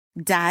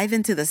Dive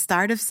into the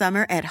start of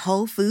summer at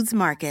Whole Foods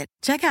Market.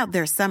 Check out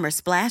their Summer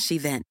Splash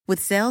event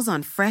with sales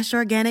on fresh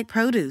organic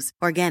produce,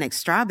 organic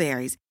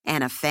strawberries,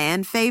 and a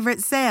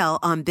fan-favorite sale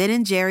on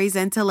Ben & Jerry's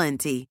and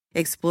Talenti.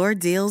 Explore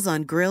deals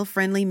on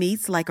grill-friendly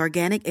meats like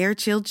organic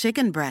air-chilled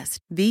chicken breast,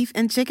 beef,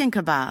 and chicken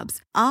kebabs,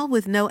 all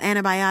with no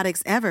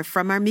antibiotics ever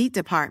from our meat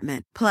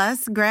department.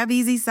 Plus, grab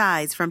easy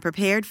sides from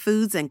prepared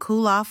foods and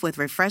cool off with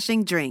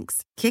refreshing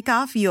drinks. Kick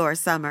off your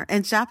summer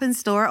and shop in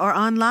store or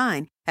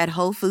online at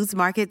Whole Foods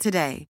Market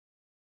today.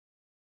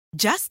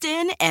 Just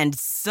in and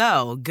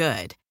so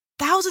good.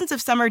 Thousands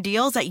of summer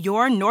deals at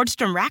your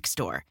Nordstrom Rack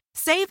store.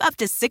 Save up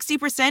to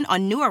 60%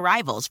 on new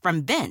arrivals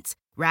from Vince,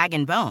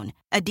 Rag & Bone,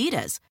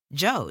 Adidas,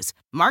 Joe's,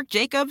 Marc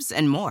Jacobs,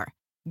 and more.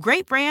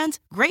 Great brands,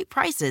 great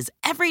prices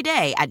every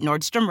day at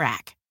Nordstrom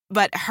Rack.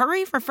 But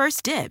hurry for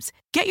first dibs.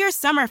 Get your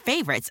summer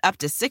favorites up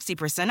to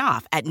 60%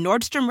 off at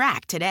Nordstrom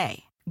Rack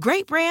today.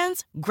 Great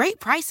brands, great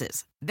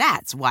prices.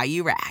 That's why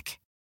you rack.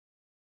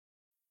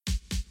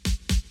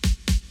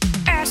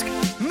 Ask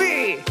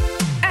me,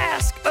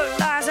 ask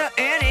Eliza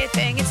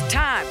anything. It's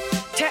time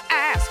to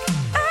ask.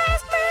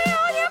 Ask me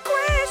all your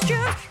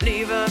questions.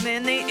 Leave them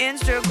in the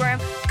Instagram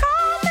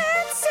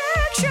comment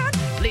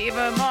section. Leave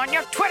them on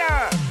your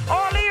Twitter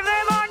or leave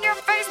them on your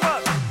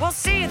Facebook. We'll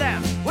see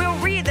them, we'll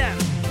read them,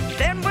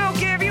 then we'll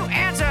give you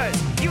answers.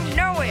 You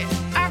know it,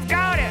 I've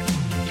got it.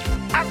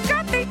 I've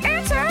got the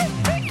answer,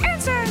 the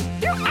answer.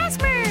 You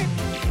ask me,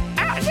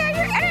 I'll tell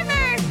you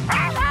anything.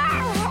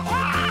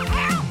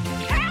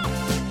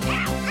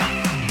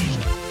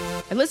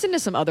 I listened to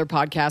some other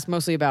podcasts,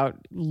 mostly about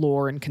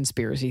lore and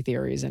conspiracy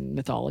theories and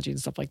mythology and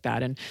stuff like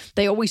that. And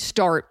they always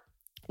start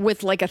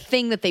with like a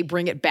thing that they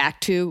bring it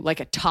back to, like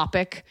a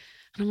topic.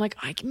 And I'm like,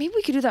 maybe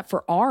we could do that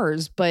for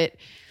ours, but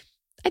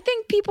I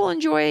think people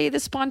enjoy the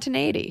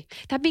spontaneity.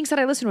 That being said,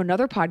 I listened to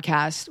another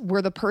podcast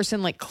where the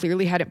person like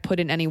clearly hadn't put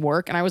in any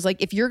work. And I was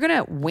like, if you're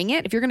going to wing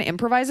it, if you're going to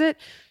improvise it,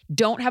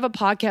 don't have a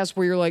podcast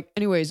where you're like,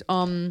 anyways,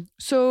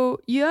 so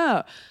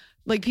yeah.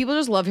 Like, people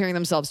just love hearing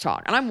themselves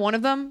talk. And I'm one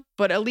of them,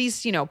 but at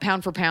least, you know,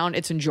 pound for pound,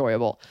 it's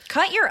enjoyable.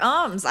 Cut your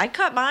ums. I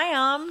cut my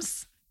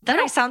ums. Then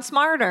I sound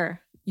smarter.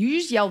 You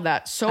just yelled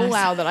that so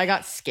loud that I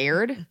got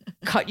scared.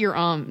 Cut your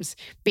ums.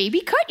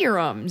 Baby, cut your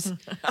ums.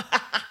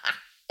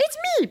 It's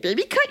me,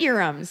 baby, cut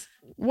your ums.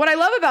 What I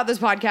love about this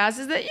podcast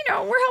is that, you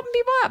know, we're helping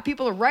people out.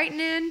 People are writing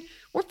in.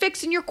 We're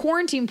fixing your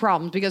quarantine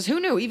problems because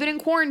who knew? Even in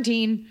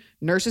quarantine,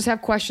 nurses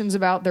have questions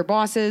about their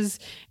bosses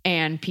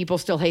and people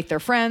still hate their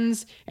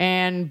friends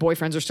and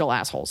boyfriends are still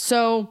assholes.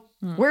 So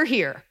we're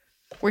here.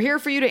 We're here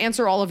for you to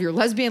answer all of your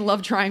lesbian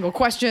love triangle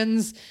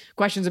questions,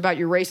 questions about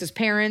your racist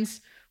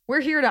parents.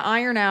 We're here to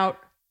iron out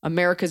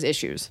America's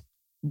issues.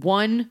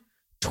 One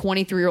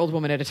 23-year-old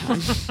woman at a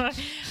time.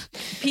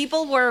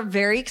 People were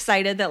very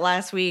excited that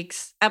last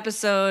week's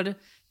episode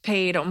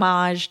paid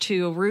homage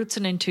to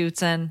Rootin' and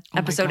Tootsin.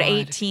 Episode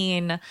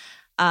 18.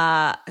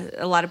 A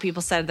lot of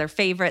people said their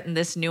favorite, and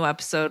this new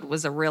episode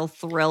was a real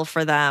thrill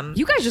for them.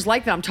 You guys just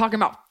like that I'm talking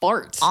about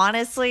farts.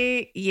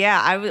 Honestly,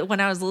 yeah.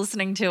 When I was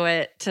listening to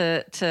it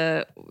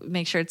to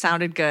make sure it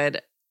sounded good,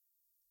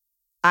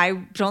 I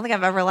don't think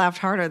I've ever laughed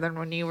harder than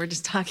when you were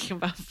just talking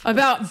about farts.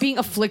 About being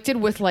afflicted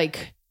with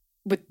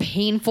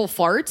painful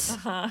farts.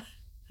 Uh-huh.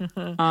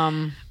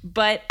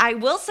 But I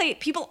will say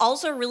people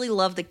also really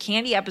love the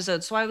candy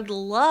episode. So I would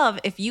love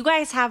if you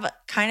guys have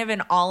kind of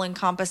an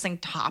all-encompassing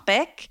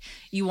topic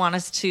you want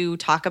us to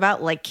talk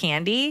about, like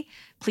candy,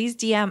 please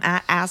DM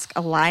at Ask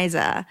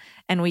Eliza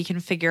and we can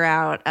figure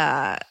out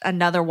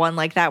another one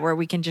like that where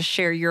we can just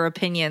share your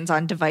opinions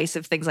on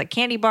divisive things like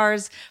candy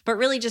bars, but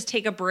really just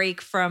take a break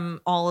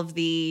from all of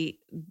the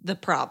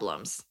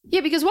problems.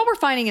 Yeah, because what we're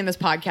finding in this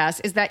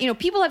podcast is that, you know,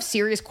 people have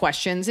serious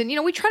questions and, you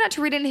know, we try not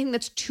to read anything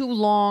that's too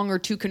long or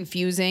too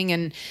confusing.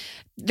 And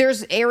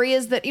there's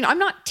areas that, you know, I'm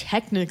not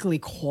technically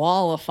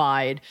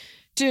qualified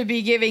to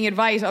be giving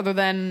advice other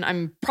than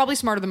I'm probably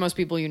smarter than most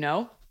people you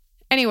know.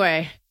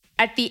 Anyway,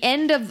 at the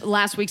end of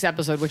last week's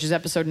episode, which is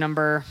episode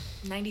number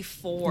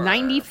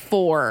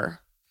 94.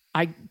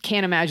 I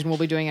can't imagine we'll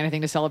be doing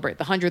anything to celebrate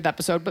the 100th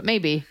episode, but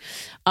maybe.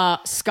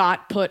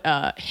 Scott put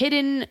a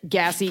hidden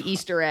gassy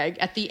Easter egg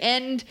at the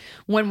end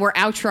when we're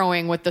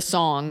outroing with the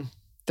song.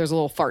 There's a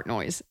little fart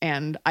noise,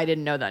 and I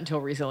didn't know that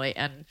until recently,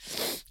 and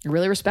I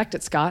really respect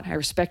it, Scott. I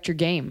respect your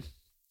game.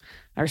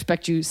 I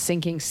respect you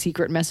syncing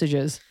secret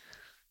messages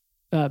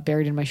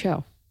buried in my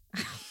show.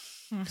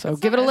 So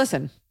give it a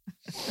listen.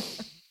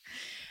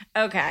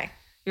 Okay.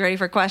 You ready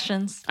for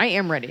questions? I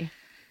am ready.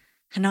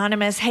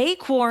 Anonymous, hey,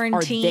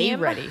 quarantine. Are they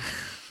ready?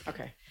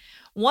 Okay.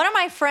 One of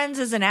my friends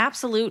is an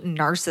absolute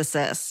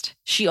narcissist.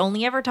 She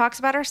only ever talks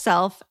about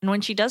herself, and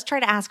when she does try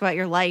to ask about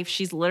your life,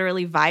 she's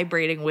literally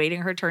vibrating,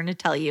 waiting her turn to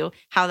tell you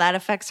how that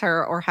affects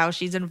her or how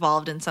she's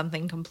involved in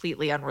something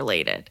completely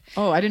unrelated.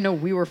 Oh, I didn't know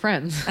we were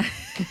friends.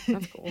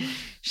 That's cool.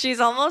 She's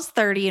almost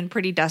 30 and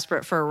pretty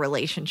desperate for a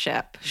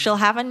relationship. She'll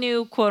have a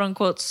new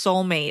quote-unquote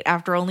soulmate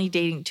after only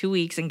dating 2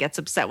 weeks and gets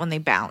upset when they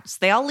bounce.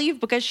 They all leave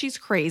because she's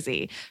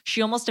crazy.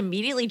 She almost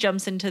immediately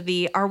jumps into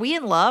the, are we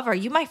in love? Are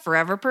you my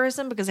forever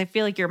person? Because I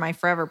feel like you're my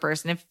forever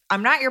person. If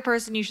I'm not your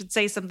person, you should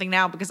say something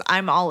now because I'm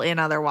I'm all in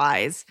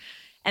otherwise.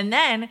 And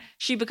then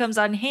she becomes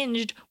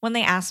unhinged when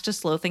they ask to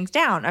slow things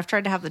down. I've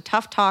tried to have the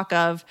tough talk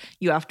of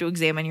you have to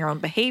examine your own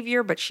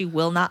behavior, but she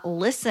will not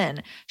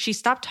listen. She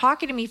stopped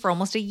talking to me for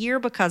almost a year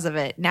because of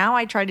it. Now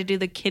I try to do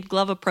the kid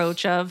glove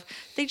approach of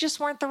they just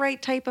weren't the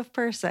right type of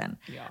person.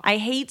 Yeah. I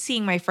hate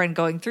seeing my friend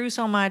going through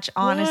so much,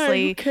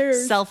 honestly,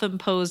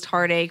 self-imposed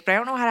heartache, but I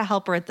don't know how to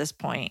help her at this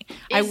point.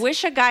 I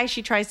wish a guy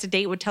she tries to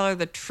date would tell her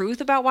the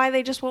truth about why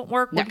they just won't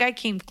work. One guy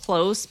came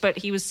close, but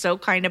he was so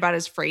kind about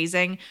his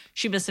phrasing.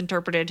 She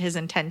misinterpreted his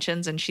intentions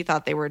and she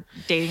thought they were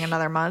dating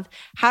another month.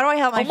 How do I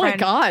help my friend?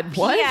 Oh my God,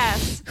 what?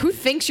 P.S. Who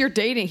thinks you're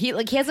dating? He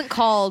hasn't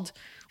called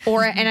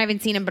and I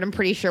haven't seen him, but I'm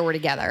pretty sure we're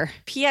together.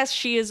 P.S.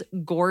 She is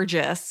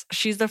gorgeous.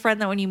 She's the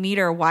friend that when you meet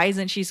her, why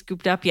isn't she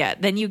scooped up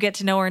yet? Then you get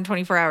to know her in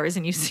 24 hours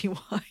and you see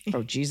why.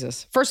 Oh,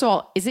 Jesus. First of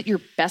all, is it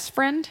your best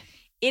friend?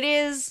 It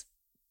is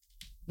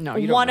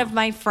one of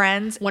my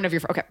friends. One of your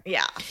friends. Okay.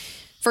 Yeah.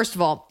 First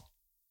of all,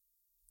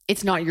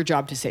 it's not your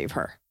job to save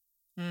her.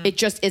 It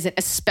just isn't,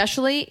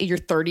 especially you're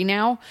 30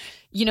 now.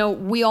 You know,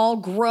 we all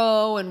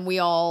grow and we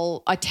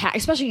all attack,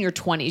 especially in your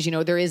 20s. You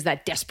know, there is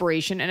that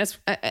desperation. And it's,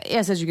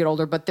 yes, as you get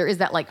older, but there is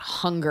that like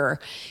hunger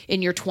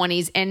in your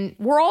 20s. And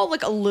we're all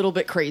like a little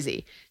bit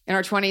crazy in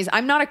our 20s.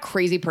 I'm not a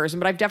crazy person,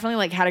 but I've definitely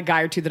like had a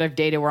guy or two that I've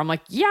dated where I'm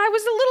like, yeah, I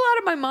was a little out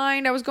of my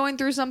mind. I was going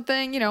through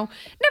something, you know,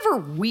 never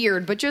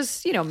weird, but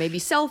just, you know, maybe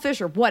selfish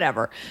or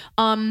whatever.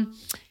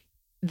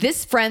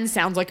 This friend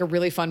sounds like a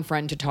really fun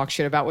friend to talk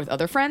shit about with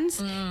other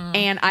friends.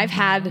 And I've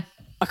had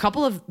a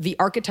couple of the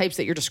archetypes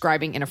that you're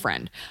describing in a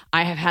friend.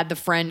 I have had the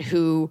friend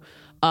who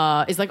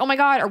is like, oh my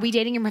God, are we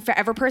dating your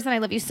forever person? I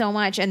love you so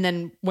much. And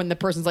then when the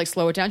person's like,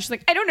 slow it down, she's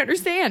like, I don't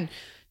understand.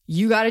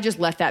 You got to just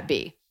let that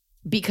be.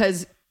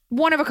 Because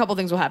one of a couple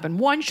things will happen.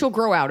 One, she'll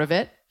grow out of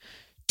it.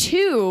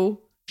 Two,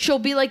 she'll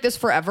be like this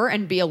forever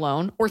and be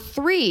alone. Or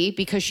three,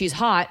 because she's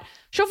hot,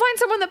 she'll find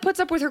someone that puts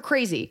up with her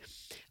crazy.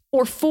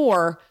 Or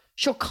four,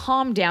 she'll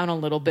calm down a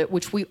little bit,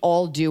 which we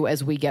all do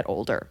as we get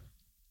older.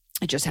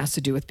 It just has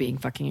to do with being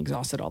fucking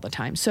exhausted all the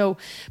time. So,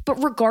 but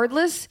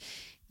regardless,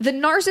 the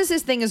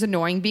narcissist thing is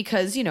annoying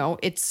because, you know,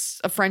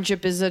 a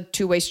friendship is a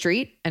two-way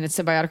street and it's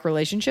a symbiotic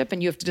relationship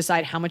and you have to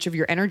decide how much of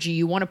your energy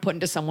you want to put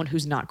into someone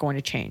who's not going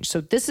to change.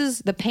 So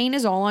the pain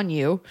is all on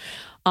you,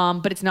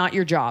 but it's not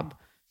your job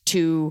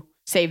to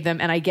save them.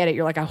 And I get it.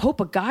 You're like, I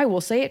hope a guy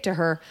will say it to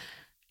her.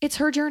 It's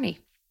her journey.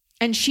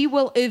 And she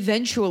will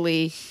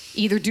eventually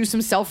either do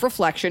some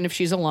self-reflection if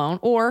she's alone,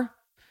 or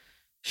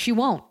she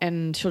won't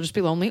and she'll just be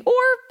lonely,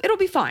 or it'll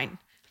be fine.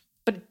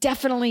 But it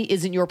definitely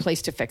isn't your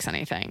place to fix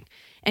anything.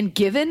 And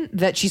given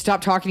that she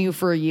stopped talking to you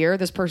for a year,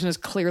 this person is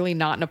clearly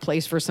not in a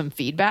place for some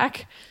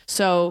feedback.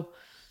 So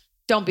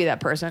don't be that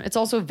person. It's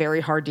also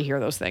very hard to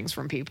hear those things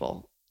from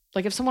people.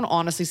 Like if someone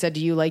honestly said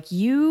to you, like,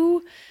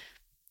 you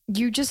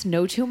just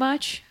know too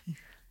much.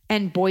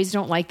 And boys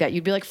don't like that.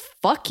 You'd be like,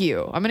 fuck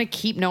you. I'm going to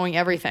keep knowing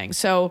everything.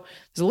 So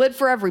there's a lid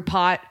for every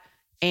pot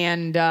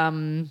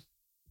and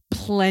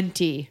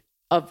plenty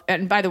of,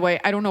 and by the way,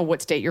 I don't know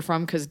what state you're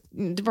from because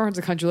different parts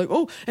of the country are like,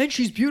 oh, and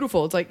she's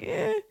beautiful. It's like,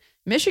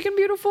 Michigan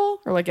beautiful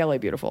or like LA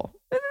beautiful?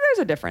 There's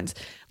a difference.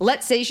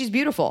 Let's say she's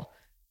beautiful.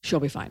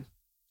 She'll be fine.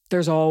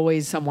 There's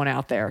always someone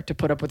out there to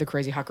put up with a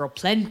crazy hot girl.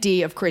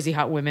 Plenty of crazy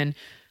hot women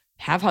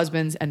have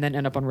husbands and then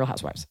end up on Real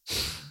Housewives.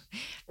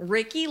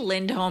 Ricky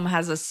Lindholm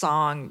has a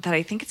song that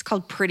I think it's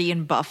called Pretty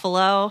in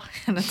Buffalo.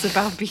 And it's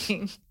about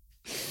being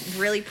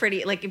really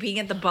pretty, like being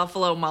at the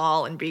Buffalo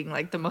Mall and being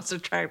like the most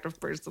attractive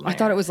person there. I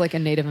thought it was like a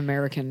Native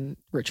American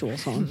ritual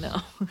song.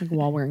 No. Like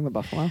while wearing the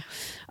buffalo.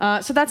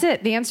 So that's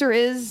it. The answer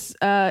is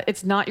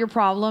it's not your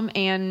problem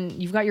and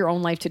you've got your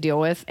own life to deal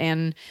with,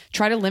 and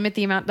try to limit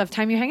the amount of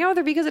time you hang out with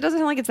her because it doesn't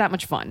sound like it's that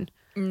much fun.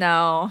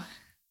 No.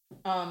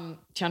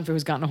 Tianfu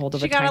has gotten a hold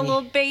of she got a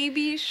little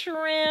baby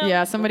shrimp.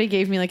 Yeah, somebody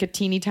gave me like a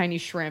teeny tiny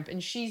shrimp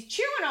and she's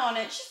chewing on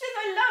it. She says,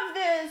 I love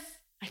this.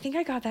 I think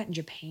I got that in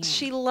Japan.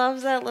 She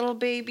loves that little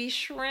baby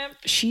shrimp.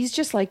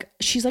 She's like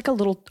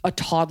a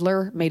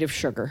toddler made of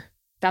sugar.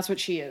 That's what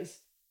she is.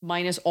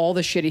 Minus all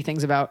the shitty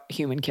things about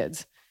human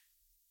kids.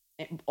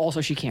 Also,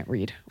 she can't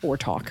read or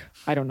talk.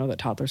 I don't know that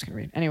toddlers can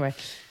read. Anyway,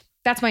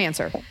 that's my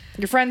answer.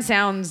 Your friend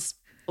sounds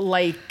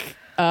like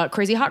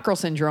crazy hot girl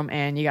syndrome,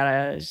 and you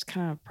gotta just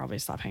kind of probably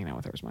stop hanging out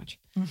with her as much.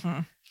 Mm-hmm.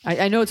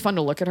 I know it's fun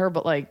to look at her,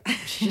 but like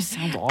she just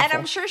sounds awful. And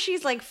I'm sure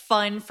she's like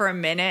fun for a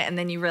minute, and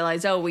then you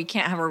realize, oh, we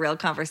can't have a real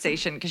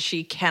conversation because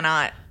she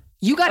cannot.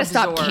 You got to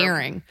stop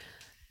caring,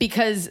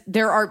 because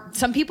there are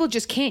some people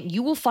just can't.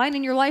 You will find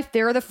in your life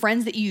there are the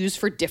friends that you use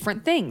for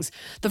different things.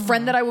 The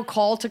friend that I would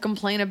call to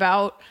complain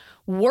about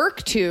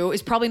work to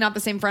is probably not the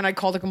same friend I'd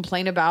call to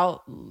complain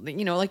about,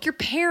 you know, like your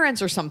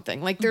parents or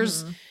something. Like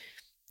there's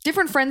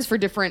different friends for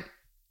different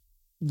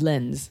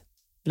lenses.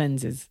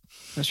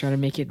 I was trying to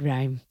make it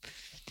rhyme.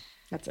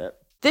 That's it.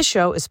 This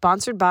show is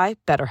sponsored by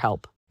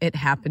BetterHelp. It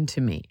happened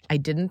to me. I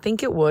didn't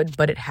think it would,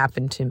 but it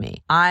happened to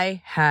me.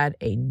 I had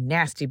a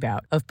nasty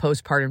bout of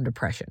postpartum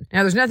depression.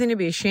 Now, there's nothing to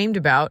be ashamed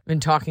about in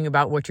talking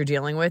about what you're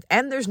dealing with,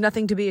 and there's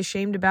nothing to be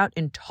ashamed about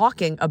in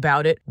talking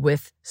about it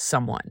with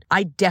someone.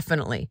 I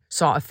definitely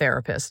saw a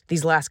therapist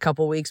these last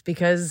couple weeks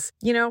because,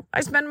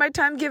 I spend my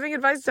time giving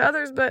advice to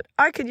others, but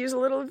I could use a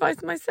little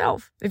advice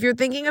myself. If you're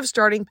thinking of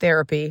starting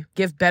therapy,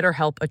 give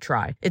BetterHelp a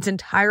try. It's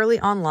entirely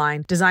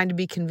online, designed to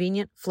be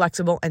convenient,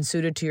 flexible, and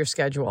suited to your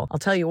schedule. I'll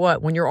tell you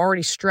what, when you're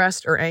already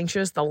stressed or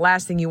anxious, the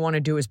last thing you want to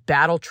do is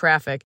battle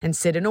traffic and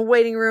sit in a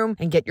waiting room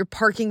and get your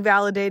parking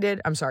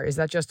validated. I'm sorry, is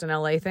that just an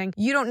LA thing?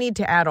 You don't need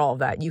to add all of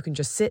that. You can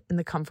just sit in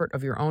the comfort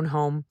of your own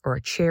home or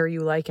a chair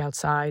you like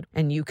outside,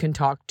 and you can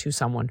talk to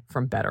someone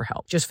from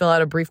BetterHelp. Just fill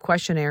out a brief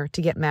questionnaire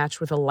to get matched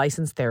with a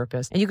licensed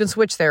therapist, and you can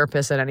switch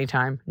therapists at any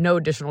time. No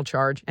additional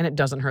charge, and it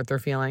doesn't hurt their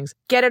feelings.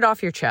 Get it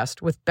off your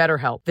chest with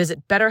BetterHelp.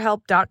 Visit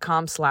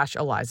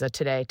BetterHelp.com/Eliza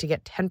today to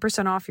get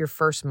 10% off your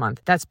first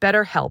month. That's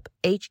BetterHelp,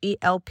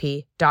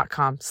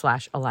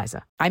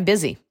 HELP.com/Eliza. I'm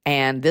busy,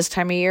 and this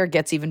time of year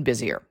gets even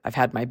busier. I've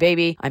had my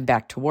baby, I'm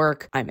back to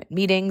work, I'm at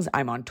meetings,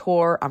 I'm on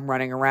tour, I'm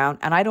running around,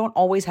 and I don't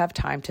always have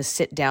time to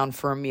sit down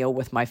for a meal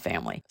with my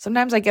family.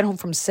 Sometimes I get home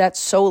from set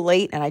so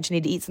late and I just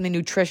need to eat something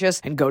nutritious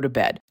and go to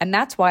bed. And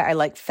that's why I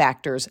like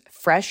Factor's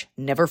fresh,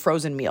 never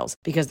frozen meals,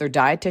 because they're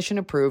dietitian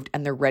approved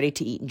and they're ready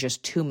to eat in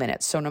just 2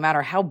 minutes. So no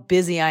matter how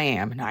busy I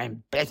am, and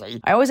I'm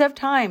busy, I always have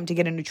time to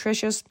get a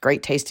nutritious,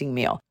 great tasting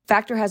meal.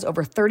 Factor has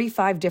over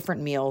 35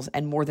 different meals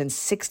and more than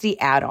 60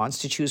 add-ons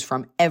to choose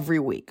from every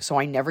week, so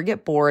I never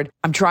get bored.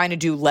 I'm trying to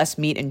do less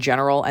meat in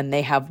general, and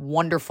they have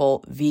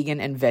wonderful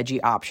vegan and veggie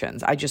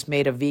options. I just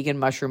made a vegan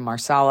mushroom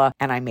marsala,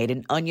 and I made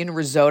an onion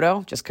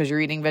risotto. Just because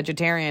you're eating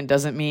vegetarian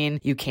doesn't mean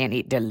you can't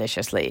eat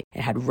deliciously.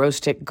 It had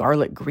roasted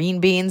garlic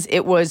green beans.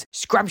 It was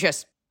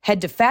scrumptious. Head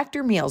to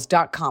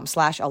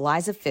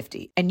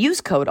factormeals.com/Eliza50 and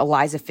use code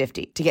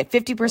Eliza50 to get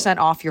 50%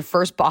 off your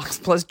first box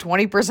plus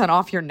 20%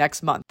 off your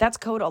next month. That's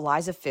code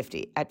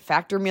Eliza50 at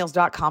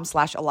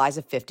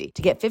factormeals.com/Eliza50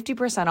 to get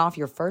 50% off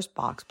your first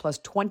box plus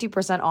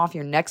 20% off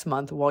your next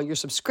month while your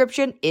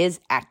subscription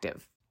is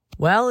active.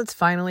 Well, it's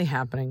finally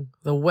happening.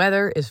 The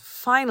weather is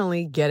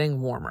finally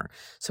getting warmer.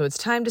 So it's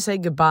time to say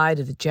goodbye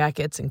to the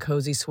jackets and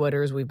cozy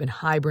sweaters we've been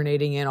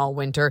hibernating in all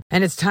winter.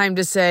 And it's time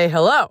to say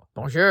hello,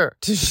 bonjour,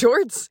 to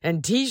shorts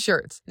and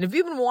t-shirts. And if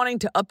you've been wanting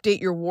to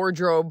update your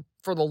wardrobe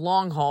for the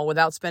long haul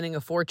without spending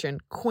a fortune,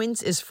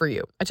 Quince is for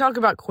you. I talk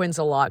about Quince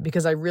a lot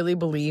because I really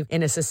believe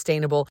in a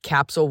sustainable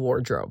capsule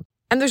wardrobe.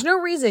 And there's no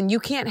reason you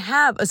can't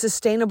have a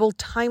sustainable,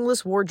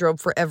 timeless wardrobe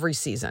for every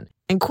season.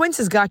 And Quince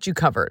has got you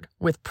covered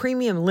with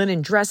premium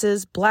linen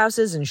dresses,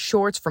 blouses, and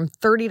shorts from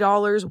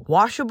 $30,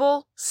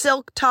 washable,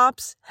 silk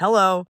tops,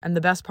 hello. And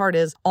the best part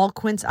is all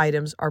Quince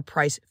items are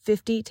priced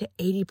 50 to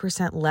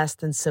 80% less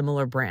than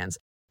similar brands.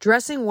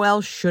 Dressing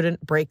well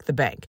shouldn't break the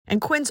bank.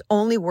 And Quince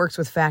only works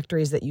with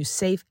factories that use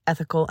safe,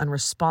 ethical, and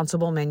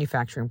responsible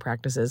manufacturing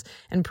practices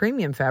and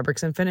premium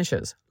fabrics and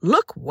finishes.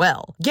 Look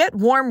well. Get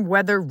warm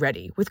weather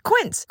ready with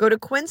Quince. Go to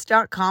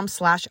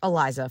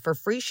quince.com/Eliza for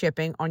free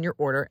shipping on your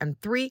order and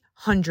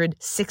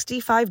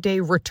 365-day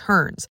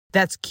returns.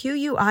 That's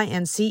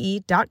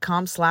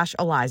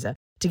QUINCE.com/Eliza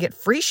to get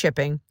free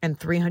shipping and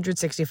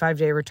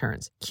 365-day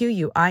returns.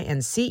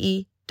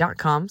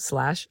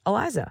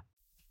 QUINCE.com/Eliza.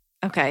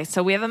 Okay,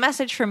 so we have a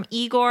message from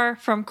Igor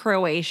from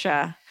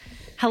Croatia.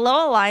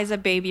 Hello, Eliza,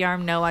 Baby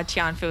Arm, Noah,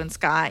 Tianfu, and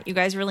Scott. You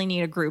guys really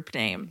need a group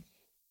name.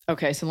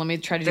 Okay, so let me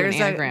try to do an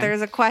anagram.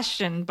 There's a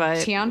question, but...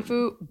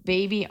 Tianfu,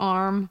 Baby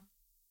Arm,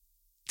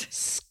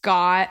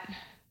 Scott.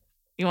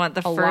 You want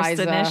the Eliza. first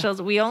initials?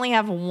 We only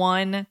have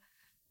one.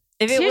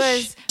 If it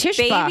was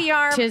Tishba. Baby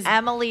Arm,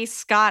 Emily,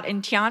 Scott,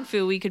 and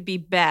Tianfu, we could be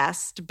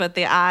best, but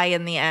the I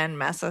and the N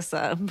mess us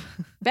up.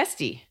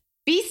 Bestie.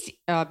 Beast.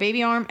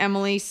 Baby Arm,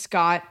 Emily,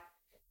 Scott,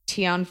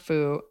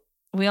 Tianfu.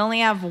 We only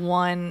have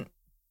one.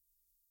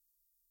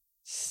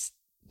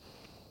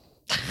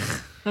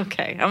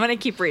 Okay, I'm going to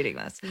keep reading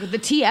this. The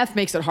TF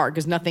makes it hard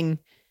because nothing.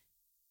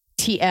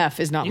 TF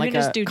is not you like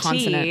can just a do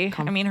consonant. T.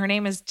 I mean, her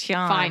name is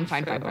Tian. Fine.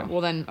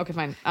 Well then, okay,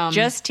 fine.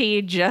 Just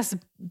T, just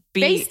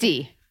B.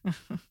 Basty.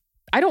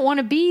 I don't want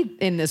to be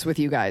in this with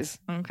you guys.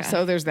 Okay.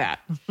 So there's that.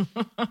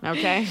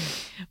 Okay.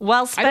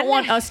 Well, I don't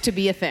want us to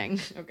be a thing.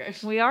 Okay.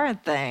 We are a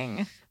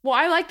thing. Well,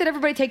 I like that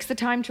everybody takes the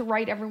time to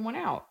write everyone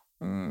out.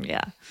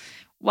 Yeah.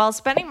 While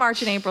spending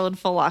March and April in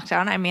full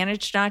lockdown, I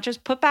managed to not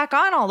just put back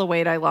on all the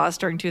weight I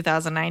lost during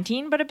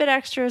 2019, but a bit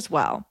extra as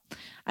well.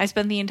 I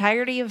spent the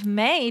entirety of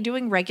May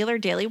doing regular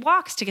daily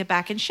walks to get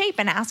back in shape,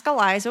 and Ask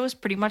Eliza was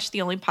pretty much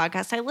the only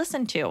podcast I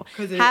listened to.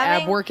 Because of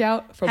ab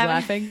workout from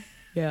laughing?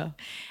 Yeah.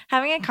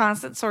 Having a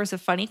constant source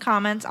of funny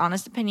comments,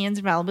 honest opinions,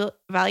 and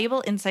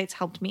valuable insights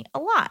helped me a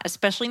lot,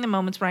 especially in the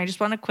moments when I just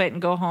want to quit and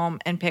go home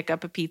and pick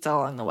up a pizza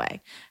along the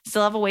way.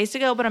 Still have a ways to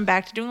go, but I'm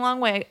back to doing long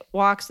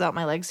walks without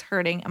my legs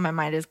hurting and my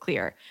mind is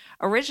clear.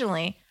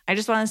 Originally, I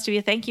just want this to be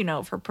a thank you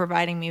note for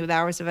providing me with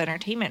hours of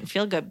entertainment and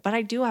feel good. But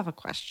I do have a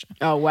question.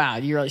 Oh, wow.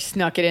 You really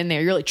snuck it in there.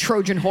 You really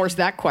Trojan horse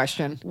that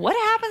question. What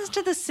happens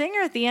to the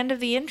singer at the end of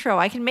the intro?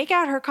 I can make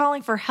out her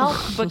calling for help,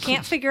 but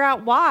can't figure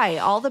out why.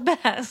 All the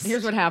best.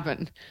 Here's what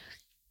happened.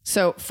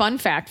 So, fun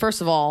fact.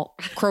 First of all,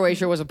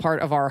 Croatia was a part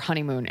of our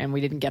honeymoon, and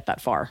we didn't get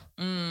that far.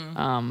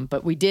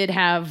 But we did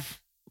have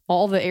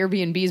all the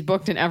Airbnbs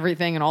booked and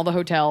everything and all the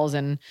hotels,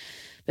 and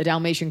the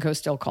Dalmatian Coast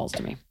still calls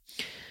to me.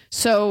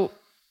 So,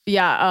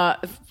 yeah,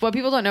 what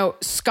people don't know,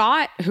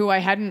 Scott, who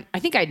I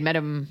think I'd met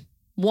him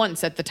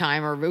once at the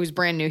time, or it was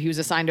brand new. He was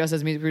assigned to us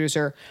as a music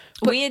producer.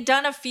 But we had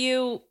done a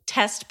few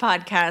test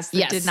podcasts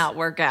that did not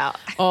work out.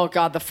 Oh,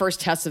 God. The first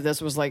test of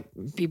this was like,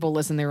 people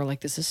listened, they were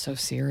like, this is so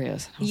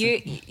serious.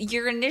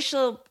 Your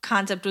initial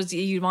concept was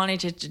you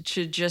wanted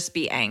to just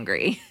be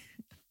angry.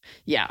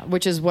 Yeah,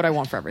 which is what I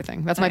want for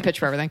everything. That's my pitch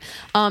for everything.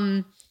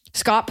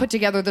 Scott put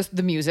together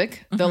the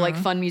music, the like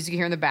fun music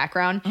here in the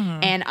background,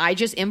 and I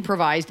just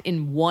improvised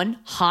in one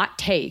hot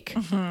take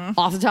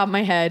off the top of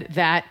my head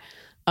that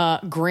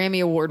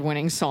Grammy Award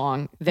winning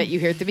song that you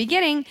hear at the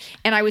beginning.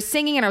 And I was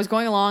singing and I was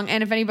going along.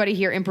 And if anybody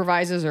here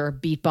improvises or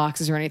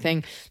beatboxes or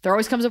anything, there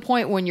always comes a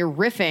point when you're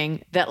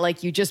riffing that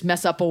like you just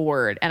mess up a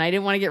word. And I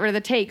didn't want to get rid of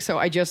the take, so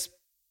I just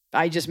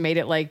made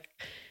it like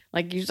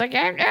you're like,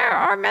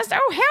 I messed.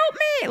 Oh,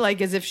 help me! Like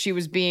as if she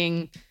was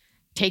being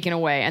taken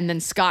away. And then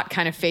Scott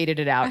kind of faded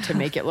it out to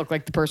make it look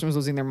like the person was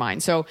losing their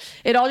mind. So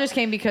it all just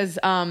came because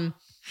and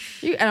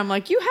I'm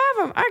like, you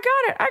have them. I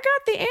got it. I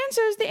got the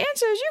answers. The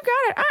answers. You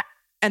got it.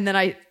 And then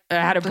I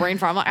had a brain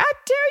fart. I'm like, I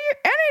tell you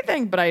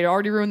anything, but I had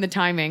already ruined the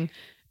timing.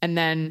 And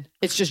then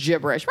it's just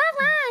gibberish.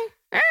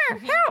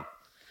 Help!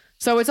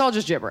 So it's all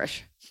just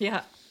gibberish.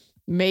 Yeah,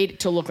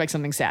 made to look like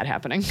something sad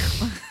happening.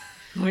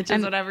 Which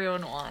is what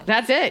everyone wants.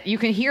 That's it. You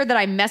can hear that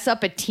I mess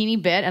up a teeny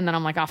bit, and then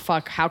I'm like, oh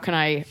fuck, how can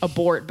I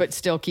abort but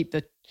still keep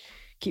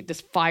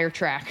this fire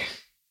track?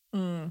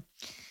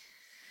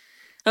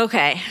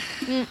 Okay.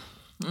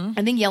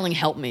 I think yelling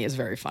 "help me" is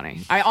very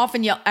funny. I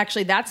often yell.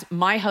 Actually, that's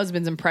my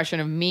husband's impression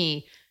of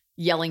me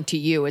yelling to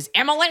you is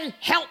Emily,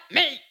 help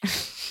me.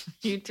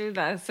 You do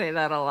that. Say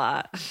that a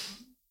lot.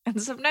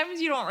 And sometimes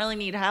you don't really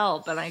need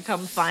help, and I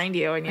come find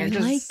you, and you're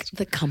just like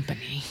the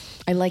company.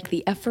 I like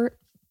the effort.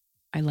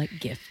 I like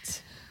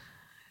gifts.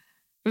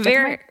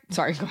 Very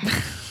sorry. Go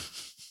ahead.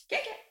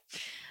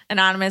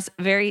 Anonymous,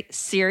 very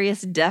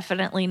serious,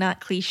 definitely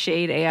not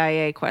cliched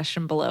AIA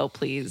question below.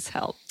 Please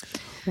help.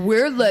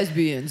 We're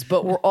lesbians,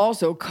 but we're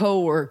also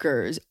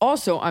co-workers.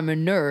 Also, I'm a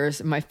nurse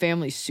and my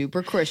family's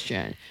super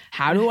Christian.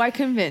 How do I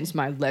convince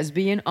my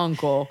lesbian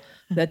uncle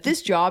that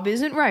this job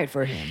isn't right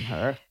for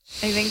him,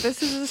 I think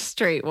this is a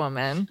straight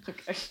woman.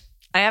 Okay.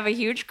 I have a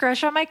huge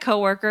crush on my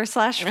coworker /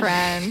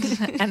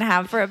 friend and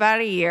have for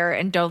about a year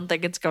and don't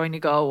think it's going to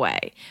go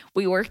away.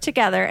 We work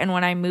together, and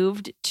when I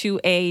moved to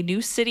a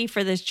new city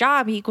for this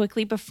job, he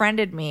quickly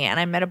befriended me and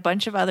I met a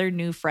bunch of other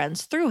new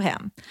friends through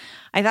him.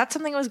 I thought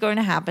something was going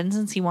to happen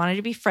since he wanted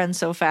to be friends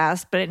so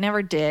fast, but it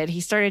never did.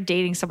 He started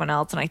dating someone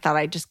else and I thought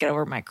I'd just get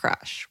over my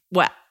crush.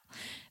 Well,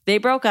 they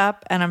broke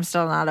up and I'm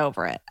still not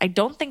over it. I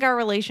don't think our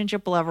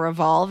relationship will ever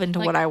evolve into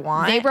what I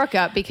want. They broke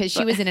up because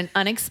she was in an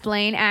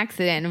unexplained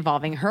accident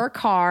involving her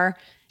car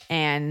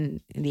and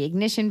the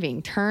ignition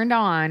being turned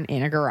on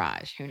in a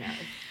garage. Who knows?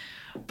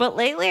 But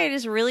lately I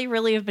just really,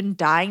 really have been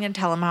dying to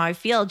tell him how I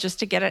feel just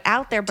to get it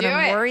out there. But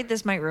I'm worried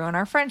this might ruin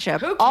our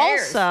friendship. Who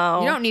cares?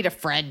 Also, you don't need a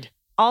friend.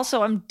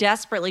 Also, I'm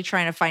desperately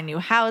trying to find new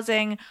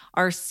housing.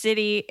 Our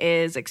city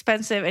is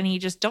expensive and he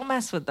just don't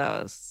mess with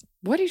those.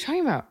 What are you talking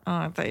about? Oh,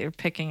 I thought you were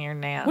picking your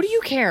nails. What do you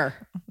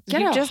care?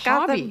 You just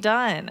got them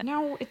done.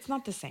 No, it's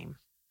not the same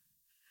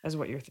as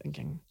what you're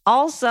thinking.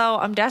 Also,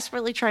 I'm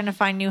desperately trying to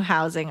find new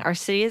housing. Our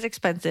city is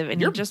expensive,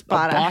 and you just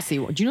bought a bossy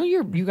one. Do you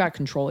know you got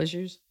control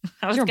issues?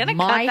 I was going to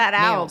cut that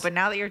out, but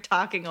now that you're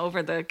talking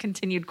over the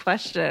continued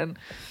question.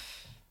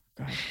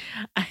 Go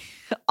ahead.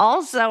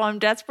 Also, I'm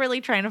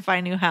desperately trying to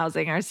find new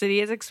housing. Our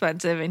city is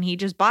expensive, and he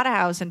just bought a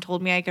house and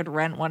told me I could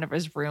rent one of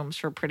his rooms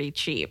for pretty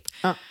cheap.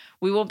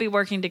 We won't be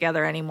working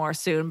together anymore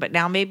soon, but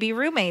now maybe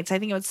roommates. I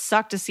think it would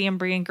suck to see him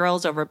bringing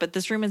girls over, but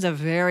this room is a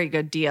very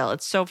good deal.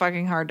 It's so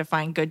fucking hard to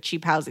find good,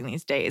 cheap housing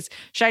these days.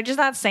 Should I just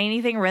not say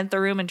anything, rent the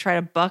room, and try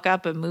to buck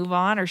up and move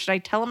on? Or should I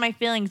tell him my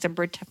feelings and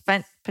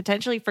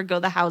potentially forgo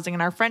the housing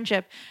in our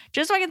friendship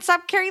just so I can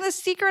stop carrying this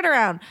secret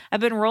around? I've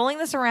been rolling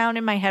this around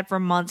in my head for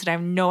months and I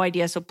have no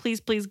idea. So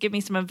please give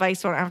me some advice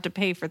so I don't have to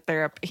pay for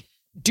therapy.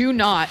 Do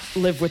not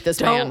live with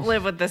this man. Don't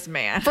live with this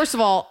man. First of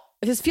all,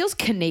 this feels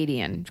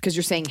Canadian because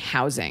you're saying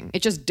housing.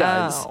 It just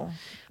does.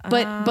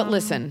 But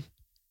listen,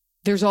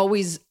 there's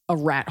always a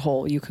rat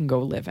hole you can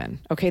go live in.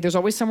 Okay, there's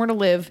always somewhere to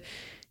live.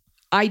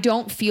 I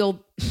don't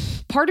feel,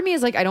 part of me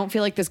is like, I don't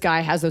feel like this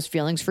guy has those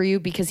feelings for you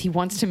because he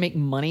wants to make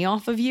money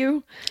off of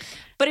you.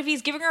 But if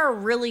he's giving her a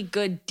really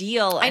good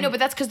deal. I know, but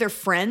that's because they're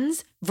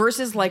friends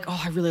versus like,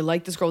 oh, I really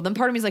like this girl. Then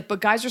part of me is like, but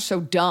guys are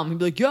so dumb. He'd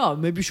be like, yeah,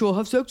 maybe she'll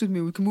have sex with me.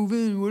 We can move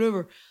in,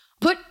 whatever.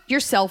 Put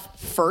yourself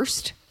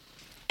first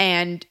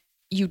and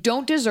you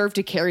don't deserve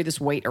to carry this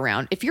weight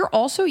around. If you're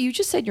also, you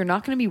just said you're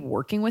not going to be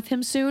working with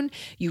him soon,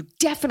 you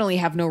definitely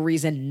have no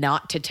reason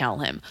not to tell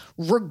him.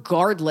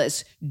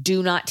 Regardless,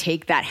 do not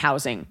take that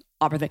housing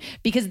opportunity,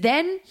 because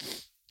then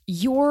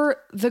you're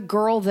the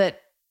girl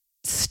that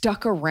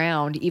stuck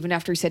around even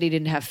after he said he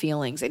didn't have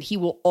feelings, and he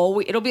will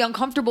always, it'll be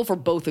uncomfortable for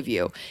both of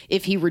you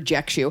if he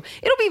rejects you.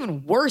 It'll be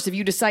even worse if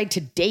you decide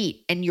to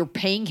date and you're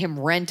paying him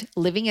rent,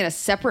 living in a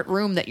separate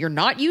room that you're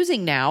not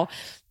using now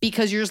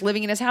because you're just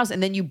living in his house,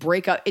 and then you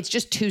break up. It's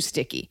just too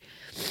sticky.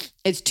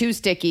 It's too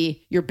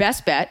sticky. Your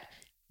best bet,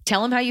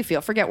 tell him how you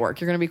feel. Forget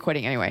work. You're going to be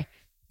quitting anyway.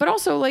 But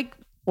also, like,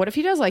 what if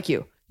he does like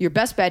you? Your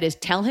best bet is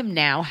tell him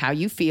now how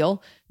you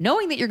feel,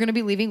 knowing that you're going to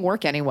be leaving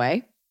work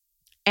anyway.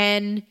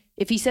 And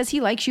if he says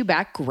he likes you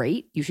back,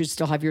 great. You should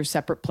still have your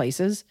separate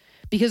places,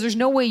 because there's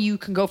no way you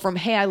can go from,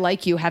 hey, I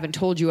like you, haven't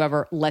told you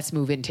ever, let's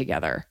move in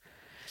together.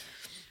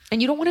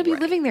 And you don't want to be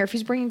living there if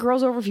he's bringing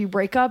girls over. If you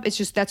break up, it's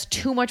just, that's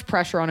too much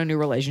pressure on a new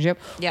relationship.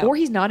 Yeah. Or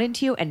he's not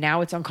into you and now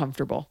it's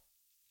uncomfortable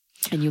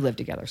and you live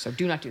together. So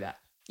do not do that.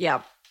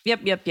 Yeah.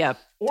 Yep.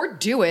 Or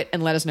do it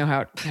and let us know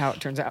how it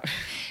turns out.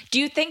 Do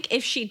you think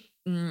if she,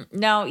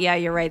 no, yeah,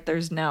 you're right.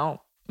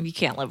 You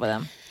can't live with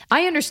him.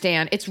 I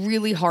understand. It's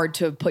really hard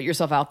to put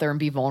yourself out there and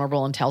be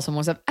vulnerable and tell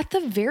someone stuff. At the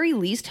very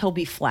least, he'll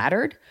be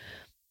flattered.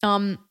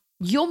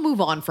 You'll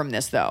move on from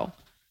this though.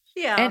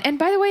 Yeah. And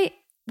by the way,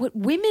 what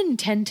women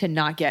tend to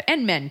not get,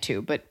 and men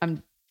too, but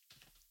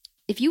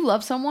if you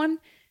love someone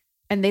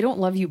and they don't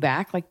love you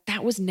back, like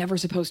that was never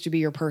supposed to be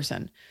your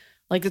person.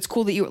 Like, it's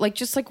cool that you, like,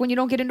 just like when you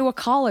don't get into a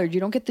college, you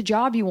don't get the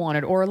job you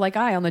wanted, or like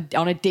on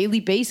a daily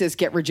basis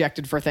get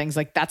rejected for things.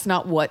 Like, that's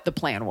not what the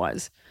plan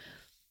was.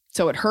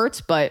 So it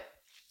hurts, but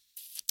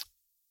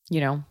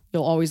you'll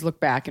always look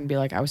back and be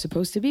like, I was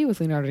supposed to be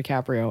with Leonardo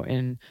DiCaprio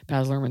in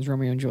Baz Luhrmann's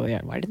Romeo and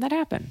Juliet. Why didn't that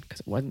happen?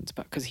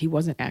 Because he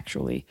wasn't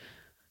actually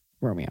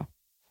Romeo.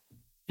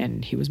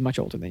 And he was much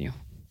older than you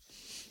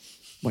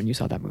when you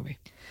saw that movie.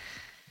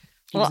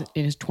 He was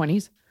in his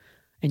 20s,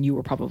 and you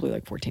were probably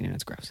like 14, and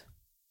it's gross.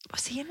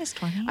 Was he in his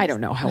 20s? I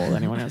don't know how old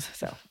anyone is,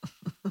 so.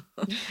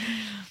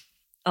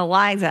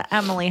 Eliza,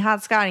 Emily,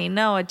 Hot Scotty,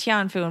 Noah,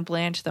 Tianfu, and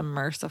Blanche the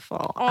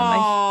Merciful.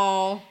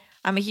 Oh.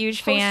 I'm a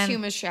huge fan.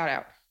 Posthumous shout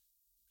out.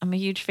 I'm a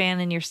huge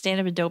fan, and your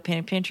stand-up and Dope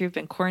Panic Pantry have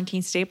been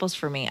quarantine staples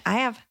for me. I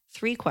have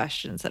 3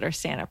 questions that are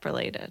stand-up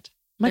related.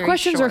 My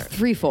questions are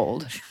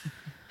threefold.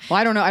 Well,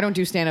 I don't know. I don't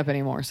do stand-up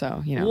anymore,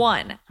 so,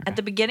 1, at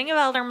the beginning of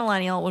Elder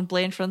Millennial, when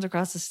Blanche runs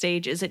across the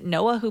stage, is it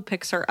Noah who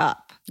picks her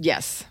up?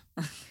 Yes.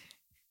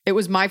 It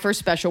was my first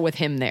special with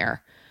him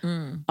there.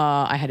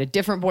 I had a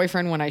different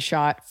boyfriend when I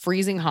shot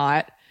Freezing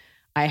Hot.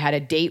 I had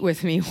a date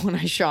with me when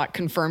I shot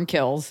Confirmed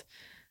Kills.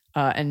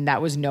 And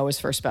that was Noah's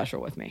first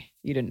special with me.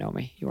 You didn't know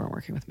me. You weren't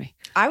working with me.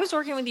 I was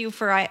working with you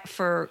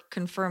for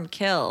Confirmed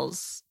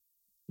Kills.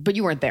 But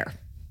you weren't there.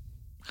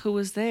 Who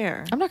was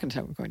there? I'm not going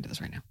to go into this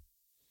right now.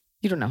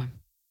 You don't know him.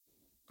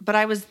 But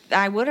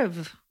I would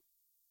have.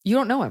 You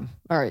don't know him.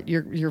 All right.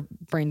 Your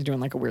brain's doing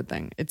like a weird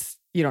thing.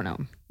 You don't know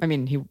him. I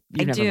mean,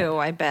 I do.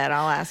 I bet.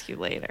 I'll ask you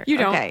later. You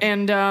don't. Okay.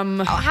 And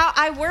how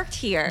I worked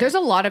here. There's a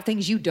lot of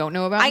things you don't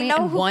know about me. I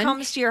know who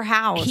comes to your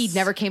house. He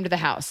never came to the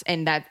house,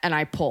 and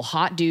I pull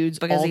hot dudes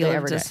because all he day, lives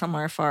every day.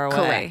 somewhere far away.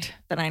 Correct.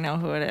 Then I know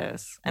who it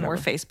is, and we're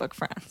Facebook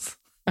friends.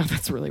 Oh,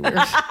 that's really weird.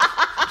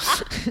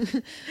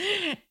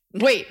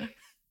 Wait,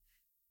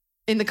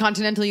 in the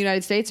continental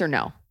United States or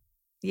no?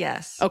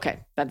 Yes. Okay,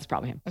 that's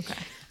probably him. Okay.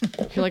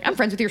 You're like, I'm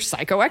friends with your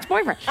psycho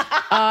ex-boyfriend.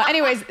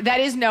 Anyways, that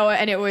is Noah,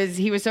 and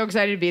he was so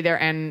excited to be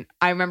there, and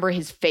I remember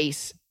his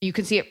face. You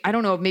can see it. I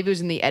don't know, maybe it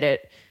was in the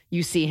edit.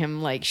 You see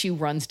him, like, she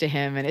runs to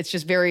him, and it's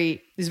just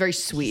very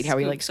sweet how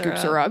he like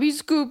scoops her up. He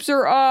scoops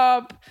her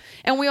up.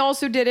 And we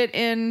also did it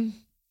in,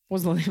 what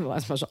was the name of the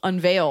last special?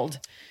 Unveiled.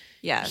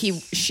 Yes. He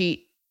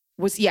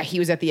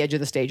was at the edge of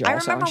the stage also.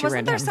 I remember,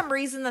 wasn't there some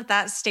reason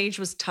that stage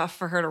was tough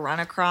for her to run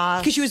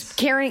across? Because she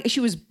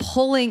was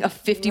pulling a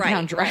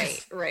 50-pound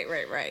dress. Right. It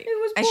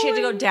was and she had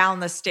to go down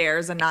the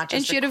stairs and not just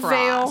and she had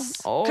across.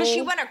 a veil. Because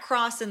she went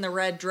across in the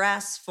red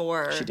dress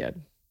for... She did.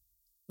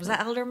 Was that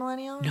Elder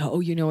Millennial? No,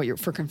 you know what? You're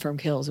for Confirmed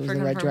Kills. It was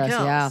the red dress.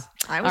 Kills. Yeah,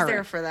 I was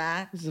there for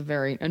that. This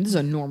is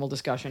a normal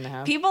discussion to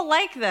have. People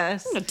like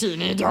this. I'm a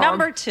teenager.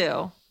 Number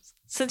 2.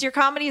 Since your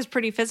comedy is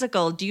pretty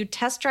physical, do you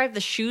test drive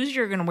the shoes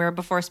you're going to wear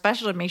before a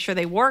special to make sure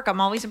they work? I'm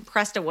always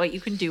impressed at what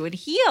you can do in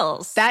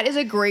heels. That is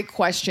a great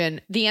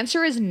question. The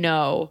answer is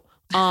no.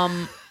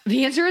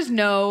 The answer is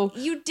no.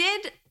 You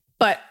did.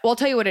 But I'll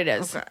tell you what it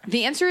is. Okay.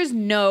 The answer is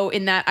no,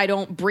 in that I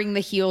don't bring the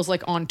heels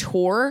like on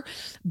tour.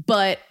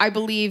 But I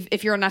believe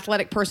if you're an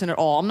athletic person at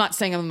all, I'm not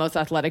saying I'm the most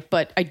athletic,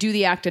 but I do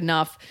the act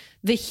enough.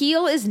 The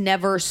heel is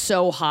never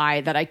so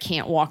high that I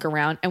can't walk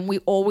around. And we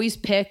always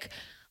pick...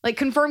 Like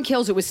Confirmed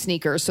Kills, it was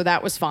sneakers, so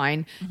that was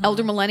fine. Mm-hmm.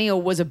 Elder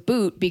Millennial was a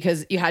boot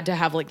because you had to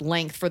have like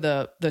length for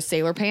the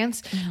sailor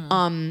pants.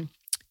 Mm-hmm.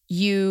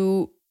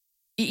 You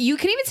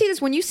can even see this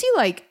when you see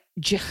like,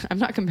 I'm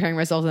not comparing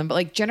myself to them, but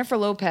like Jennifer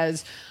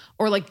Lopez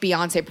or like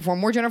Beyonce perform,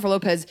 more Jennifer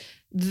Lopez,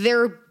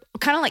 their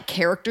kind of like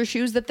character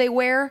shoes that they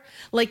wear.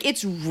 Like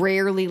it's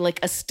rarely like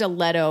a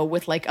stiletto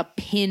with like a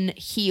pin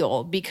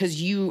heel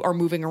because you are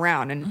moving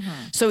around. And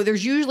so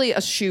there's usually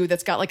a shoe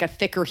that's got like a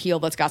thicker heel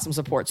that's got some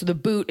support. So the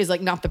boot is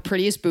like not the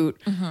prettiest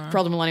boot for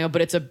Elder Millennial,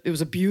 but it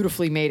was a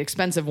beautifully made,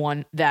 expensive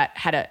one that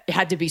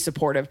had to be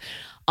supportive.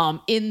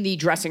 In the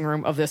dressing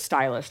room of this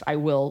stylist, I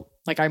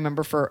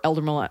remember for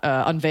Elder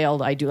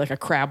Unveiled, I do like a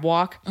crab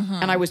walk,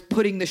 and I was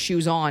putting the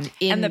shoes on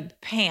and the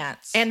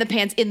pants in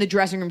the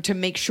dressing room to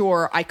make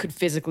sure I could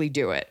physically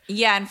do it.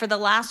 Yeah, and for the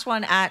last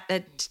one at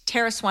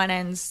Tara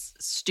Swennen's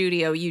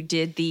studio, you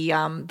did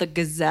the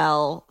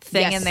gazelle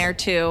thing in there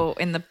too,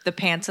 in the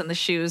pants and the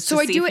shoes. So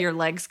to see if your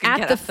legs can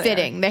get at the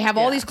fitting. They have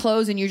all these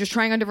clothes, and you're just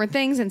trying on different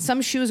things. And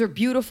some shoes are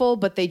beautiful,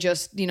 but they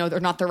just they're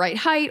not the right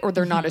height or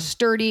they're not as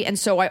sturdy. And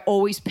so I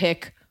always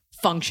pick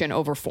function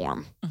over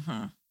form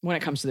when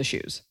it comes to the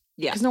shoes.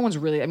 Yeah. Because no one's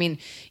really, I mean,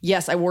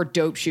 yes, I wore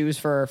dope shoes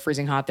for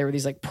Freezing Hot. There were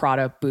these like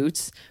Prada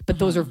boots, but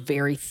those are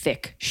very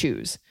thick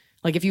shoes.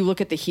 Like if you look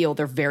at the heel,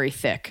 they're very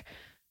thick.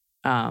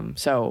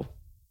 So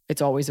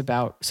it's always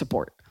about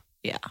support.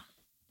 Yeah.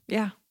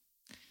 Yeah.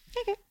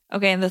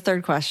 Okay. And the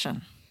third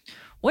question.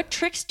 What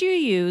tricks do you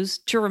use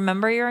to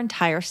remember your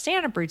entire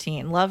stand-up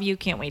routine? Love you.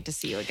 Can't wait to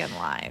see you again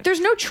live. There's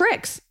no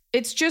tricks.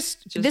 It's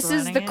just this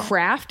is the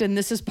craft and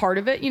this is part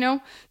of it,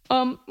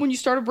 when you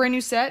start a brand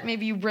new set,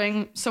 maybe you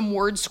bring some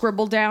words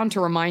scribbled down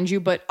to remind you,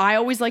 but I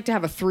always like to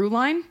have a through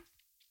line.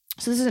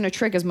 So this isn't a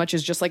trick as much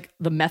as just like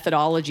the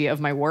methodology of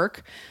my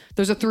work.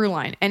 There's a through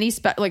line.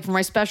 Like for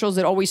my specials,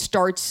 it always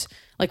starts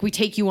like we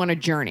take you on a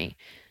journey.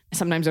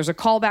 Sometimes there's a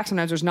callback,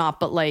 sometimes there's not,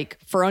 but like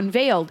for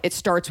Unveiled, it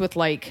starts with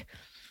like,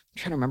 I'm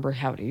trying to remember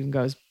how it even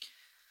goes.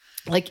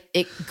 Like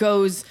it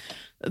goes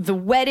the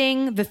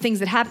wedding, the things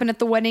that happen at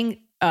the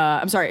wedding.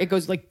 It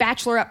goes like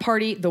bachelorette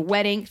party, the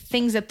wedding,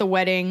 things at the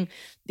wedding,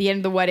 the end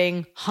of the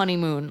wedding,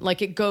 honeymoon.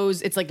 Like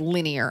it's like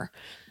linear.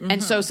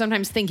 And so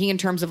sometimes thinking in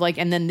terms of like,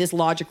 and then this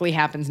logically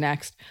happens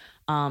next.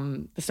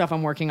 The stuff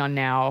I'm working on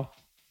now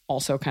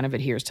also kind of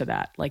adheres to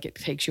that. Like it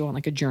takes you on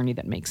like a journey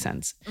that makes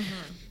sense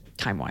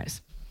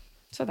time-wise.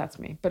 So that's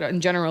me. But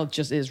in general, it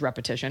just is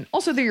repetition.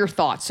 Also, they're your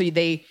thoughts. So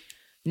they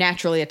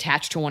naturally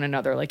attach to one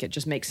another. Like it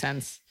just makes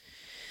sense.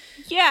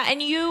 Yeah.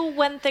 And you,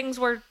 when things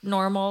were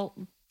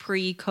normal,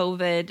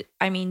 pre-COVID,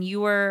 I mean, you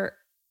were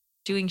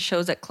doing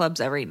shows at clubs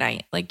every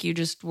night. Like you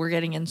just were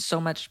getting in so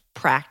much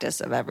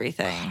practice of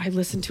everything. I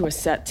listened to a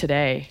set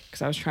today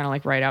because I was trying to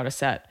like write out a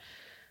set.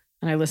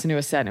 And I listened to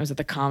a set and it was at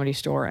the Comedy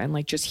Store, and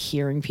like just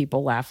hearing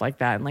people laugh like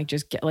that and like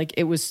just get like,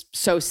 it was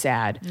so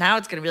sad. Now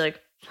it's going to be like,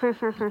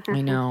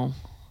 I know.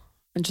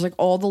 And just like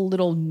all the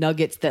little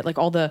nuggets that like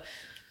all the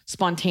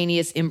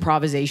spontaneous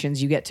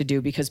improvisations you get to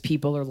do because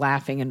people are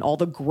laughing and all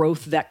the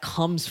growth that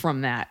comes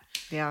from that.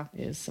 Yeah.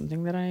 Is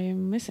something that I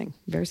am missing.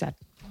 Very sad.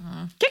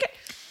 Kick it.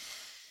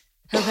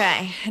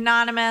 Okay.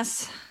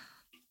 Anonymous.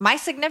 My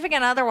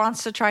significant other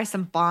wants to try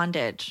some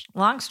bondage.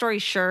 Long story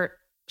short,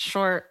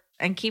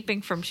 and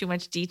keeping from too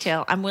much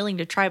detail, I'm willing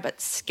to try,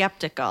 but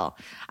skeptical.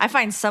 I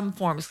find some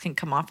forms can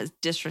come off as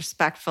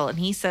disrespectful, and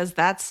he says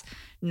that's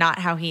not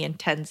how he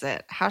intends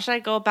it. How should I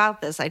go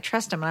about this? I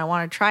trust him and I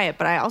want to try it,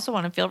 but I also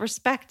want to feel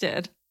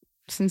respected.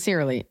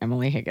 Sincerely,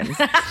 Emily Higgins.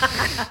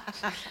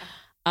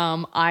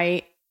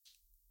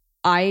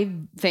 I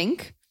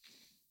think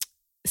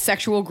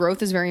sexual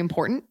growth is very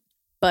important,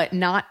 but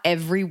not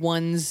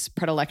everyone's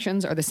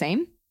predilections are the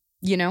same.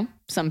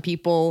 Some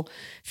people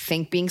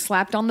think being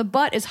slapped on the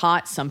butt is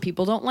hot. Some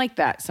people don't like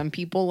that. Some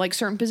people like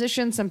certain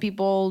positions. Some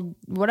people,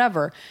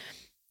 whatever.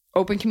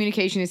 Open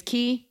communication is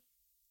key.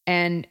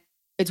 And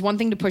it's one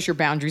thing to push your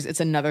boundaries. It's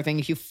another thing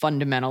if you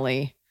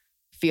fundamentally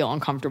feel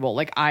uncomfortable.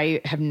 Like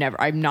I'm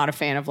not a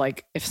fan of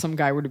like, if some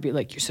guy were to be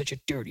like, you're such a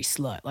dirty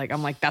slut. Like,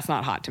 I'm like, that's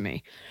not hot to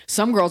me.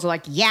 Some girls are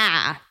like,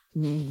 yeah,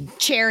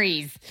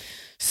 cherries.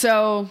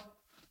 So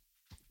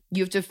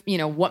you have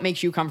to, what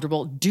makes you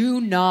comfortable? Do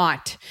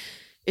not.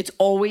 It's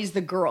always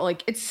the girl.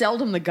 Like, it's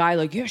seldom the guy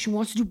like, yeah, she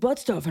wants to do butt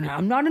stuff and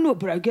I'm not into it,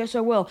 but I guess I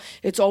will.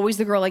 It's always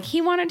the girl like,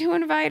 he wanted to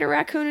invite a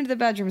raccoon into the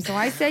bedroom. So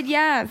I said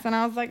yes. And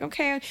I was like,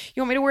 okay,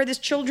 you want me to wear this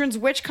children's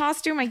witch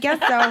costume? I guess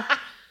so.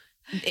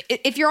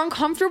 If you're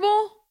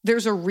uncomfortable,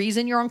 there's a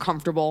reason you're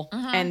uncomfortable.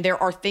 And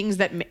there are things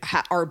that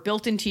are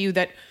built into you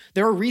that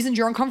there are reasons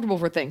you're uncomfortable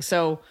for things.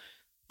 So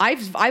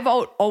I've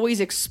always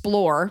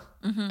explore.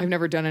 I've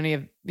never done any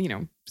of,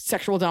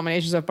 sexual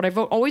domination stuff, but I've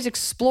always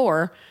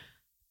explore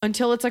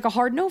until it's like a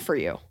hard no for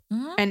you.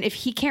 And if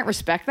he can't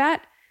respect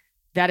that,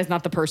 that is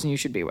not the person you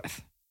should be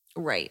with.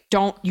 Right.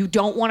 You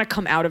don't want to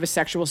come out of a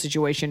sexual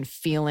situation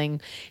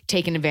feeling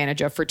taken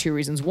advantage of for two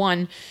reasons.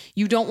 One,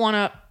 you don't want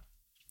to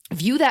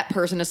view that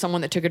person as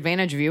someone that took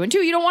advantage of you. And two,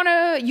 you don't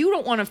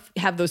want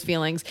to have those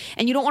feelings,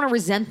 and you don't want to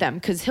resent them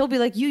because he'll be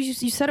like, you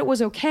said it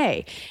was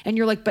okay. And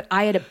you're like, but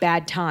I had a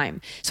bad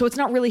time. So it's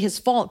not really his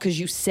fault because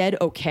you said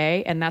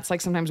okay. And that's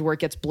like sometimes where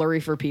it gets blurry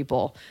for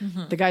people.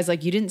 The guy's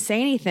like, you didn't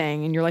say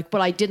anything. And you're like,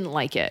 but I didn't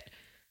like it.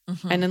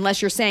 And unless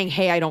you're saying,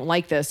 hey, I don't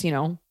like this,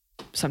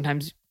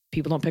 sometimes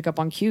people don't pick up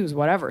on cues,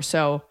 whatever.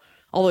 So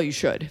although you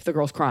should, if the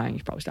girl's crying, you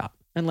should probably stop.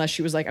 Unless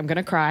she was like, I'm going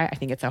to cry. I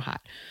think it's so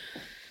hot.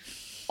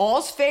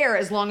 All's fair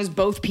as long as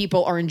both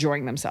people are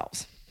enjoying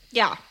themselves.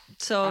 Yeah.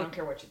 So I don't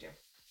care what you do.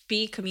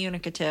 Be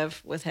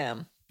communicative with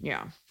him.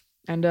 Yeah.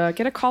 And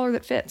get a collar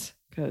that fits,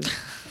 because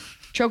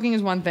choking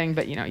is one thing,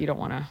 but you don't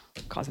want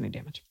to cause any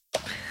damage.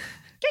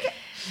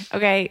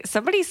 Okay,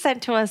 somebody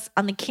sent to us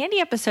on the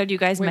candy episode you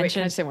guys mentioned.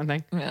 Can I say one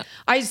thing? Yeah.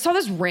 I saw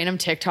this random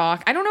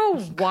TikTok. I don't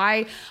know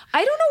why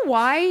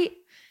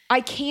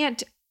I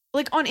can't,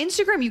 like on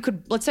Instagram, you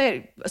could, let's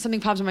say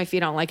something pops on my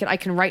feed, I don't like it. I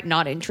can write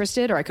not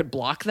interested, or I could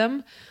block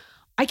them.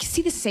 I can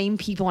see the same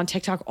people on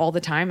TikTok all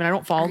the time, and I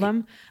don't follow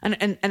them.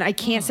 And I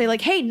can't say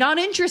like, hey, not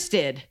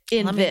interested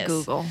in Let this. me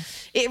Google.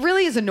 It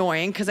really is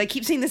annoying because I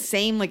keep seeing the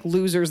same like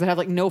losers that have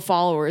like no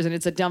followers, and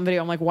it's a dumb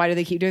video. I'm like, why do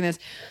they keep doing this?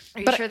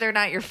 Are you sure they're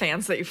not your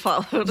fans that you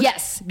followed?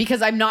 Yes,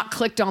 because I'm not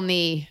clicked on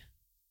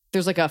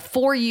there's like a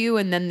for you,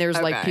 and then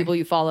there's like people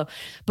you follow.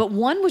 But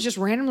one was just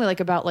randomly like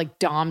about like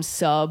Dom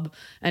sub,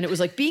 and it was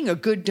like being a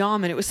good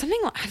Dom, and it was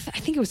something like, I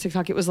think it was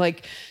TikTok. It was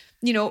like,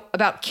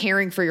 about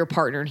caring for your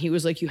partner. And he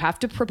was like, you have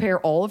to prepare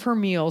all of her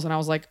meals. And I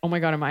was like, oh my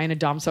God, am I in a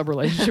Dom sub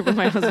relationship with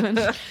my husband?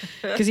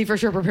 Because he for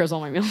sure prepares all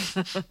my meals.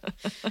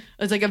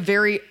 It's like a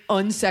very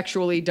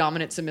unsexually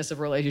dominant, submissive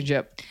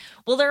relationship.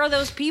 Well, there are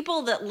those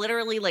people that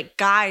literally like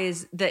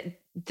guys that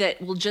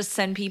will just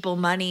send people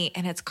money,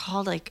 and it's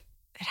called like,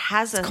 it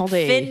has a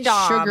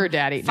FinDom, sugar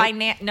daddy.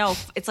 No,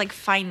 it's like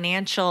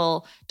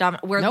financial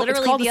where literally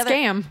it's called a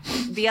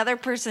scam. The other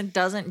person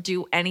doesn't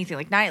do anything.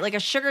 Like not like a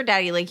sugar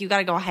daddy, like you got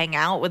to go hang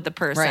out with the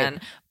person.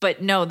 Right.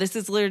 But no, this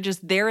is literally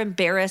just they're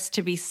embarrassed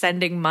to be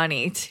sending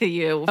money to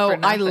you. Oh, for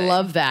nothing. I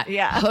love that.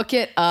 Yeah, hook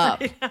it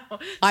up. So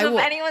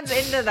if anyone's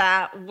into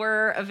that,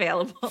 we're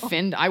available.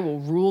 I will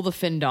rule the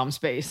FinDom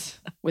space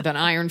with an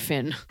iron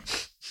fin.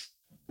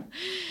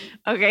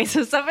 Okay,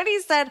 so somebody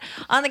said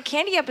on the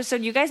candy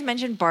episode, you guys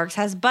mentioned Barks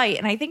has bite.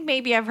 And I think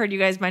maybe I've heard you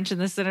guys mention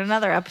this in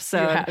another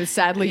episode.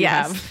 Sadly,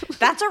 yes. You have.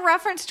 That's a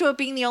reference to it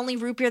being the only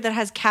root beer that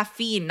has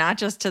caffeine, not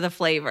just to the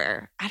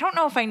flavor. I don't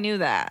know if I knew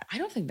that. I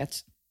don't think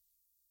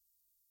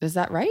is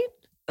that right?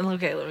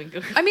 Okay, let me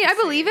go. I mean, I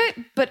believe it,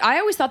 but I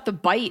always thought the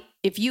bite,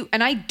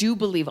 and I do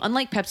believe,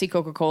 unlike Pepsi,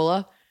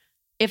 Coca-Cola,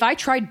 if I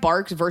tried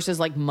Barks versus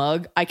like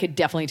Mug, I could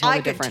definitely tell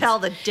the difference. I could tell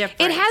the difference.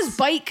 It has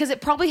bite because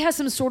it probably has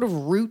some sort of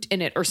root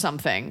in it or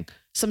something.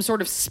 Some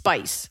sort of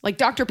spice. Like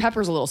Dr.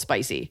 Pepper's a little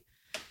spicy.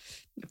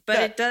 But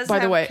it does By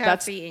have the way,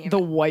 caffeine. That's the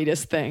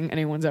whitest thing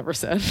anyone's ever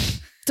said.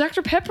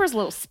 Dr. Pepper's a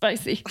little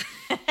spicy.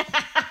 It's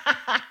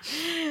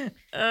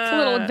a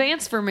little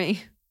advanced for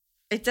me.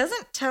 It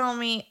doesn't tell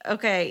me.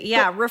 Okay,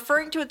 yeah,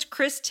 referring to its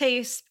crisp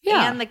taste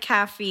and the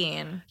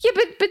caffeine. Yeah,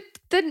 but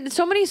then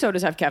so many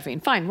sodas have caffeine.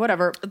 Fine,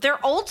 whatever.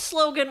 Their old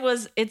slogan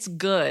was, it's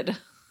good.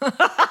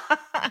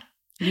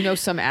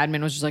 Some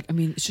admin was just like, I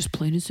mean, it's just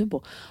plain and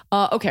simple.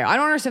 Okay, I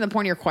don't understand the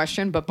point of your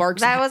question, but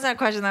Barks... That wasn't a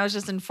question. That was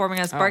just informing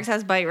us. Barks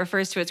has bite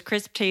refers to its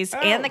crisp taste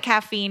and the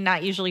caffeine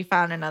not usually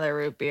found in other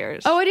root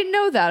beers. Oh, I didn't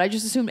know that. I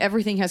just assumed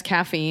everything has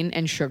caffeine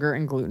and sugar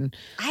and gluten.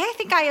 I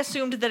think I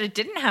assumed that it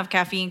didn't have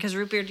caffeine because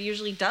root beer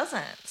usually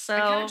doesn't. So I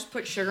kind of just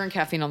put sugar and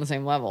caffeine on the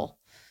same level.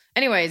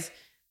 Anyways,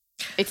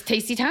 it's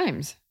tasty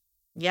times.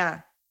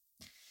 Yeah.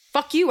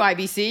 Fuck you,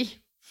 IBC.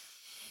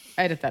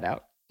 Edit that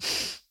out.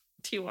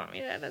 Do you want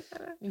me to edit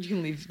that out? You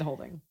can leave the whole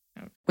thing.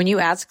 When you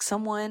ask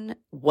someone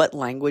what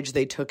language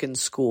they took in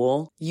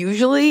school,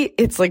 usually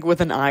it's like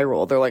with an eye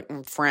roll. They're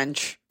like,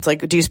 French. It's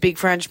like, do you speak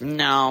French?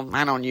 No,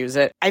 I don't use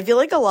it. I feel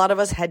like a lot of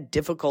us had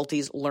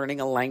difficulties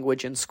learning a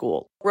language in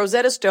school.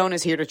 Rosetta Stone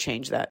is here to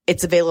change that.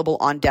 It's available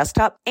on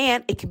desktop,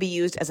 and it can be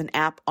used as an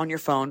app on your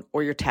phone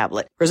or your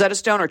tablet. Rosetta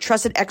Stone are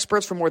trusted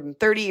experts for more than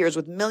 30 years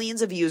with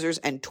millions of users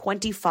and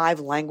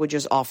 25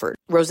 languages offered.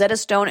 Rosetta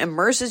Stone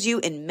immerses you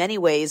in many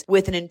ways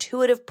with an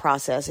intuitive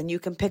process, and you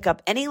can pick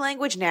up any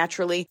language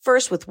naturally,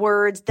 first with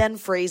words, then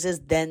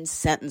phrases, then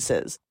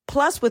sentences.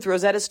 Plus, with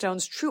Rosetta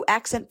Stone's True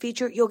Accent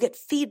feature, you'll get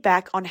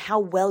feedback on how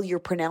well you're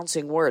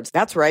pronouncing words.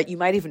 That's right, you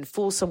might even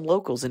fool some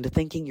locals into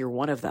thinking you're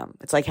one of them.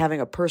 It's like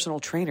having a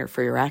personal trainer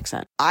for your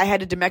accent. I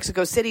headed to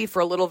Mexico City for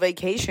a little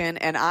vacation,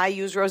 and I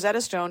used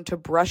Rosetta Stone to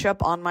brush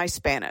up on my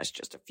Spanish.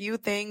 Just a few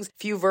things,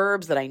 few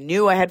verbs that I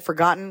knew I had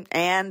forgotten,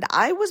 and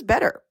I was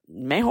better.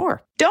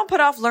 Mejor. Don't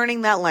put off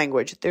learning that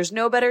language. There's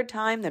no better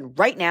time than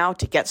right now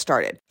to get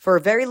started. For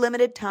a very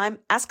limited time,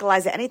 Ask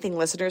Eliza Anything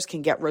listeners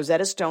can get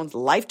Rosetta Stone's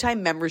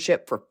lifetime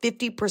membership for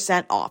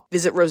 50% off.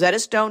 Visit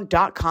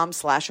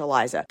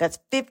rosettastone.com/Eliza. That's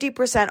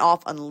 50%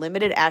 off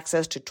unlimited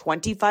access to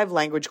 25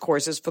 language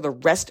courses for the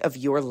rest of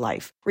your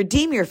life.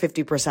 Redeem your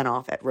 50%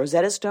 off at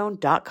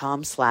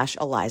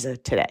rosettastone.com/Eliza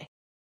today.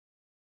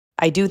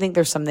 I do think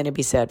there's something to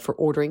be said for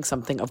ordering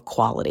something of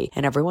quality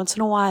and every once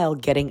in a while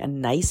getting a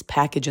nice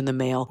package in the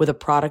mail with a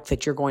product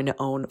that you're going to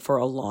own for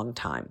a long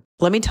time.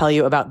 Let me tell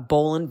you about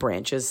Boll &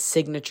 Branch's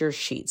signature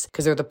sheets,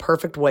 because they're the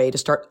perfect way to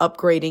start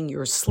upgrading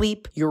your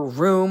sleep, your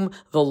room,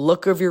 the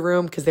look of your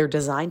room, because they're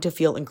designed to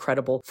feel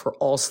incredible for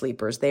all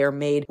sleepers. They are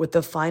made with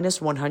the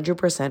finest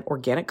 100%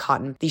 organic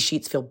cotton. These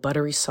sheets feel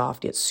buttery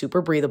soft, yet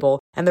super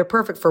breathable, and they're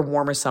perfect for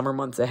warmer summer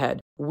months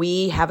ahead.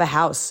 We have a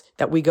house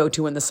that we go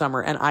to in the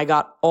summer, and I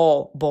got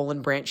all Boll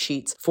 & Branch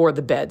sheets for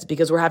the beds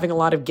because we're having a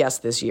lot of guests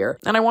this year,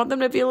 and I want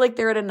them to feel like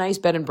they're at a nice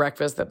bed and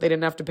breakfast that they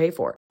didn't have to pay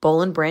for.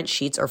 Boll & Branch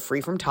sheets are free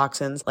from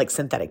toxins like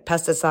synthetic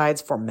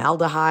pesticides,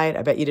 formaldehyde.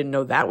 I bet you didn't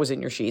know that was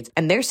in your sheets.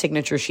 And their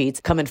signature sheets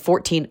come in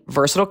 14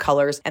 versatile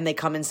colors, and they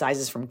come in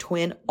sizes from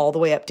twin all the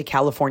way up to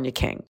California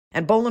King.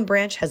 And Boll &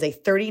 Branch has a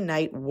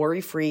 30-night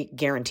worry-free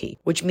guarantee,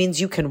 which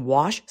means you can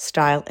wash,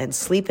 style, and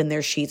sleep in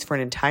their sheets for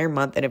an entire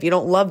month. And if you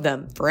don't love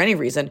them for any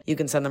reason, you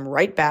can send them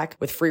right back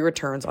with free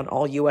returns on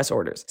all U.S.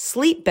 orders.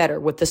 Sleep better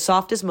with the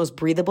softest, most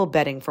breathable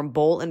bedding from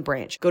Boll &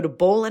 Branch. Go to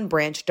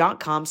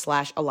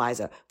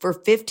bollandbranch.com/Eliza for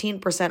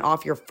 15%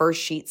 off your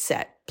first sheet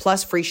set,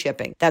 plus free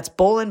shipping. That's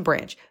Boll &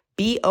 Branch.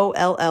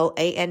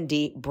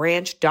 BOLLAND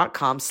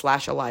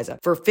branch.com/Eliza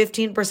for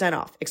 15%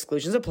 off.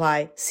 Exclusions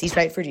apply. See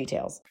site for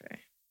details.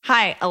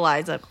 Hi,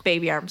 Eliza,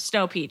 Baby Arm,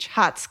 Snow Peach,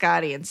 Hot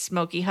Scotty, and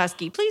Smoky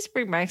Husky. Please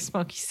bring back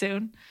Smoky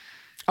soon.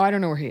 Oh, I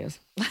don't know where he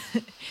is.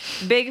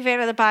 Big fan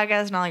of the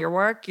podcast and all your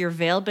work. Your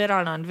veil bit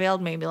on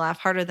Unveiled made me laugh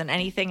harder than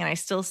anything, and I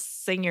still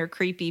sing your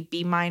creepy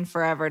 "Be Mine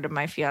Forever" to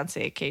my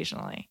fiance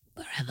occasionally.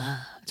 Forever.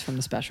 It's from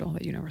the special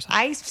that you never saw.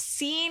 I've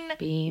seen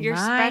Be your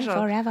mine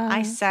special. forever.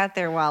 I sat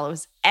there while it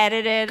was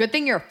edited. Good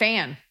thing you're a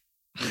fan.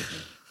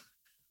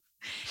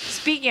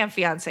 Speaking of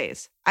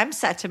fiancés, I'm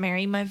set to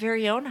marry my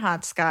very own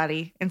Hot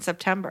Scotty in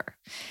September.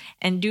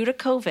 And due to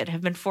COVID, have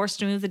been forced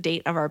to move the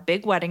date of our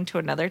big wedding to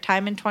another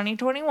time in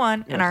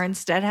 2021 and are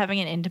instead having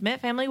an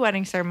intimate family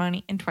wedding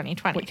ceremony in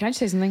 2020. Wait, can I just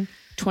say something?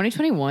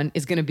 2021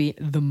 is going to be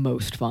the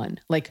most fun.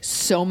 Like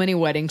so many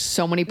weddings,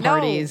 so many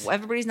parties. No,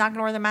 everybody's not going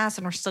to wear the mask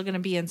and we're still going to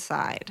be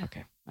inside.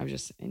 Okay. I'm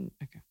just in.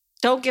 Okay.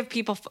 Don't give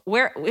people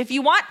if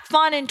you want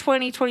fun in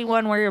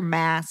 2021, wear your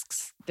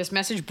masks. This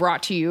message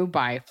brought to you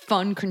by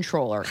Fun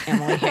Controller,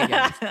 Emily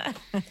Higgins.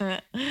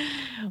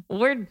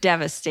 We're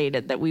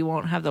devastated that we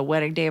won't have the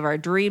wedding day of our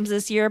dreams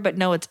this year, but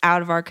no, it's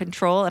out of our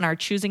control and are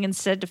choosing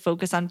instead to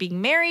focus on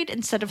being married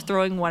instead of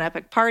throwing one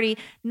epic party.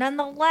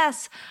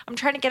 Nonetheless, I'm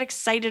trying to get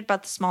excited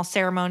about the small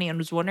ceremony and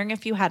was wondering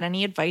if you had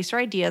any advice or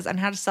ideas on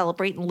how to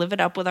celebrate and live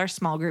it up with our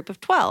small group of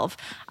 12.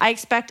 I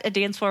expect a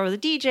dance floor with a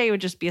DJ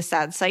would just be a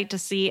sad sight to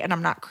see, and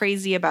I'm not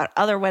crazy about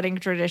other wedding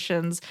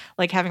traditions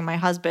like having my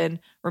husband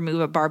remove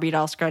a Barbie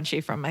doll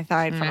scrunchie from my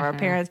thigh in front of our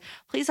parents.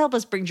 Please help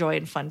us bring joy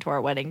and fun to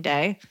our wedding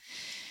day.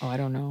 Oh, I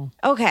don't know.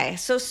 Okay,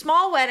 so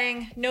small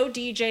wedding, no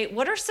DJ.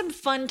 What are some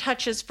fun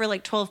touches for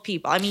like 12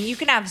 people? I mean, you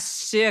can have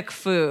sick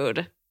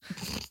food.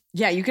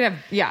 Yeah, you could have,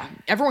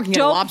 everyone can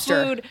get a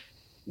lobster. Food,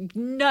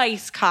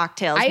 nice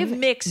cocktails, I've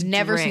mixed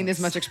never drinks. seen this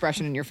much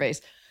expression in your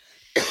face.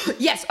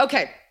 Yes,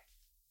 okay.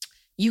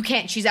 You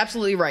can't. She's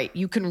absolutely right.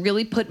 You can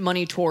really put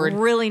money toward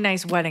really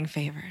nice wedding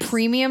favors.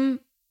 Premium.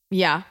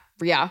 Yeah.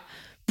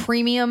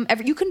 Premium.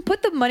 You can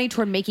put the money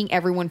toward making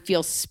everyone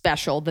feel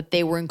special that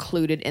they were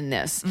included in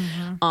this.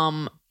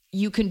 Mm-hmm.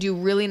 You can do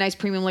really nice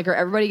premium liquor.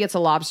 Everybody gets a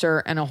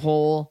lobster and a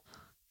whole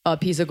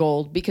piece of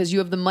gold because you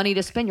have the money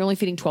to spend. You're only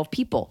feeding 12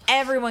 people.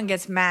 Everyone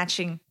gets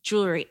matching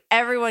jewelry.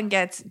 Everyone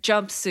gets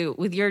jumpsuit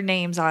with your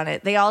names on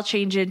it. They all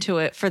change into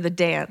it for the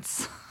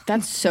dance.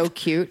 That's so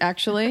cute,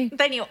 actually.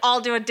 Then you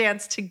all do a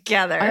dance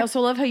together. I also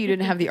love how you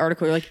didn't have the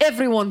article. You're like,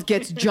 everyone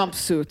gets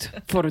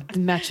jumpsuit for a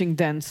matching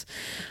dance.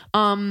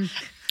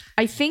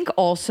 I think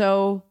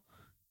also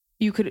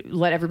you could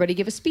let everybody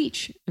give a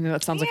speech. I mean,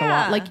 that sounds like a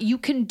lot. Like you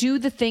can do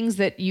the things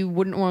that you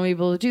wouldn't normally be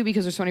able to do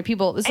because there's so many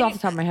people. This is off the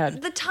top of my head.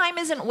 The time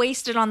isn't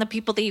wasted on the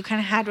people that you kind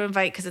of had to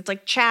invite because it's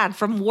like Chad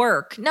from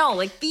work. No,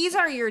 like these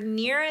are your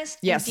nearest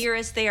and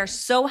dearest. They are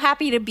so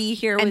happy to be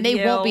here with you. And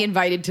they won't be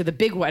invited to the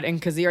big wedding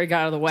because they already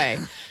got out of the way.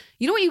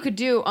 You know what you could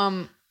do?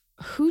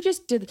 Who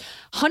just did?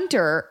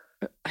 Hunter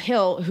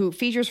Hill, who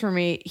features for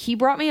me, he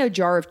brought me a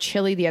jar of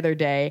chili the other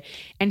day,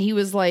 and he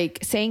was like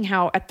saying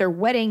how at their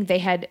wedding they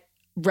had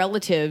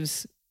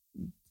relatives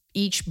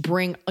each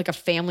bring like a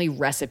family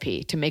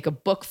recipe to make a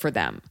book for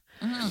them.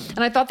 And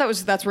I thought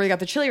that's where he got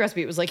the chili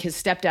recipe. It was like his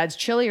stepdad's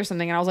chili or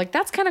something. And I was like,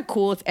 that's kind of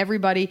cool if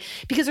everybody,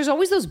 because there's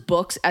always those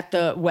books at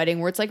the wedding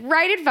where it's like,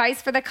 write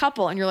advice for the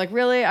couple. And you're like,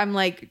 really? I'm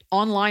like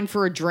online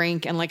for a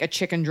drink and like a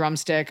chicken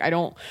drumstick. I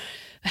don't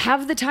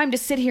have the time to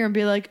sit here and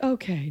be like,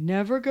 okay,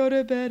 never go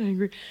to bed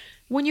angry.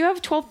 When you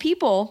have 12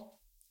 people,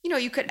 you know,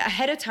 you could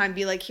ahead of time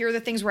be like, here are the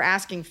things we're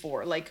asking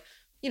for. Like,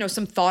 you know,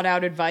 some thought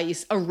out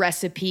advice, a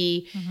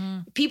recipe. Mm-hmm.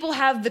 People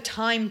have the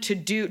time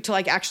to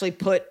like actually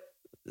put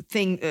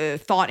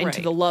thought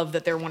into the love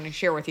that they're wanting to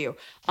share with you.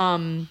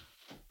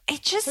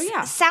 It just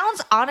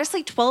sounds,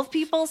 honestly, 12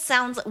 people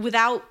sounds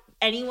without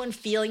anyone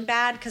feeling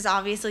bad because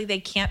obviously they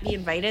can't be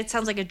invited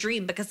sounds like a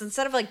dream, because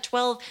instead of like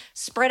 12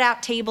 spread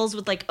out tables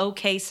with like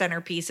okay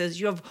centerpieces,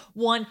 you have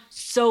one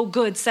so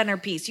good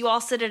centerpiece. You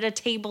all sit at a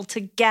table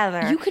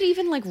together. You could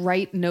even like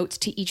write notes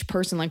to each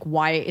person, like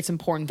why it's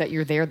important that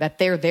you're there, that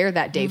they're there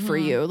that day for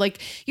you. Like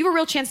you have a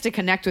real chance to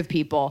connect with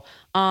people.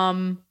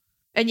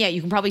 And yeah,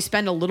 you can probably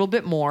spend a little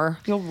bit more.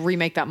 You'll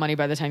remake that money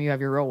by the time you have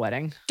your real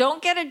wedding.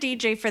 Don't get a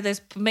DJ for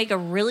this. Make a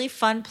really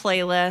fun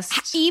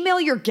playlist.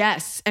 Email your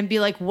guests and be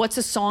like, what's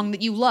a song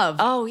that you love?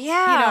 Oh,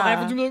 yeah. You know, and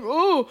everyone's gonna be like,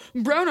 oh,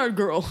 Brown Eyed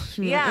Girl.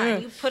 Yeah,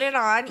 you put it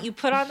on. You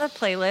put on the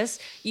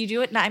playlist. You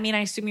do it. I mean, I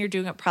assume you're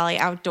doing it probably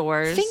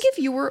outdoors.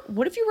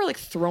 What if you were like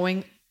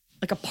throwing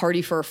like a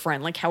party for a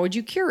friend? Like, how would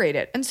you curate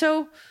it? And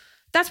so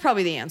that's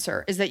probably the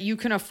answer, is that you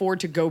can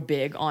afford to go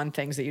big on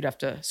things that you'd have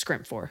to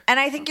scrimp for. And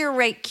I think you're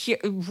right.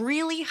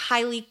 Really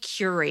highly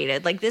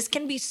curated. Like this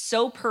can be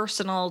so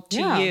personal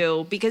to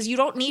you because you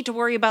don't need to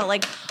worry about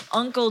like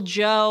Uncle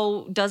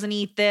Joe doesn't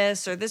eat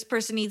this, or this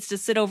person needs to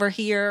sit over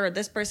here, or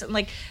this person,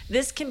 like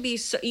this can be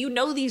so, you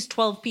know, these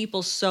 12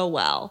 people so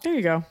well. There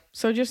you go.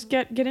 So just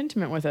get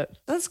intimate with it.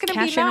 That's going to be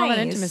nice. Cash in all that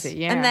intimacy,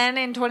 yeah. And then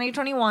in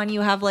 2021,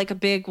 you have like a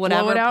big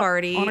whatever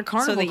party on a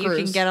Carnival so that cruise.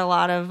 You can get a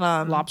lot of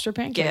lobster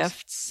pancakes,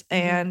 gifts,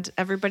 and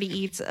everybody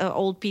eats an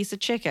old piece of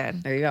chicken.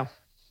 There you go.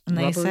 And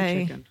Rubbery they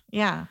say, chicken.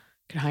 yeah. You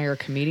can hire a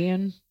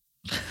comedian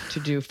to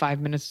do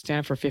 5 minutes stand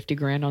up for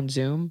 $50,000 on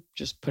Zoom.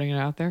 Just putting it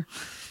out there.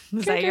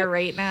 Is that your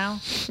rate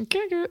now?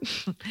 Okay.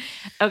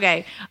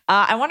 Okay.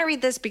 I want to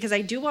read this because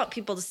I do want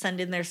people to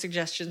send in their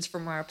suggestions for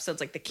more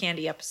episodes, like the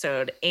candy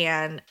episode.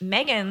 And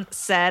Megan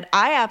said,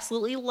 I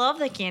absolutely love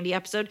the candy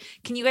episode.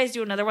 Can you guys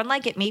do another one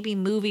like it? Maybe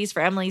movies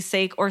for Emily's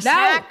sake, or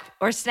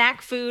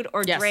snack food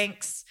or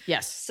drinks.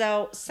 Yes.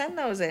 So send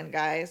those in,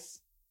 guys,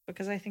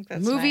 because I think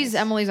that's movies.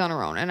 Nice. Emily's on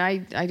her own, and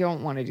I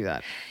don't want to do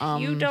that.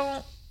 You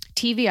don't.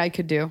 TV I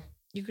could do.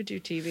 You could do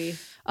TV.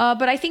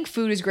 But I think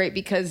food is great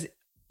because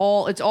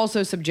it's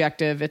also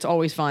subjective. It's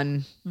always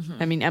fun.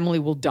 I mean, Emily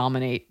will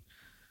dominate.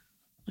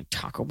 Like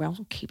Taco Bell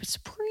will keep it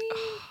supreme.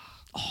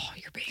 Oh,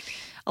 your baby.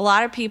 A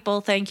lot of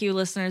people, thank you,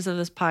 listeners of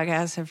this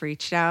podcast, have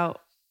reached out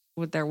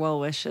with their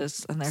well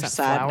wishes and their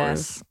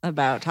sadness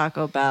about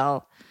Taco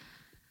Bell.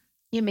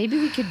 Yeah, maybe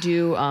we could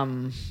do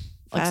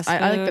fast food.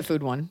 I like the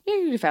food one. Yeah,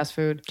 you can do fast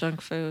food.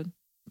 Junk food.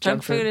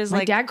 Junk food is my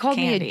like dad called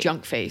candy. me a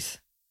junk face.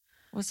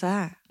 What's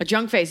that? A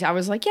junk face. I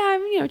was like, yeah,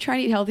 I'm trying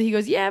to eat healthy. He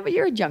goes, yeah, but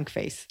you're a junk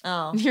face.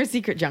 Oh. You're a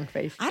secret junk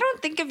face. I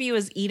don't think of you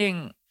as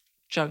eating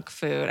junk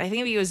food. I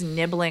think of you as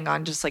nibbling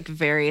on just like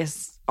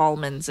various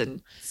almonds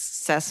and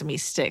sesame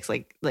sticks.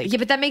 Like yeah,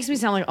 but that makes me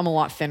sound like I'm a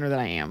lot thinner than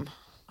I am.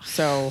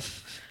 So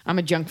I'm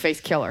a junk face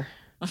killer.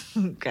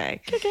 Okay.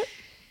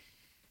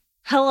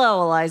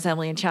 Hello, Eliza,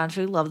 Emily, and Chan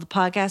Fu. Love the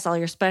podcast, all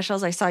your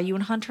specials. I saw you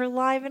and Hunter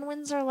live in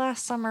Windsor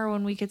last summer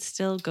when we could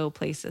still go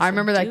places. I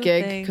remember that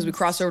gig because we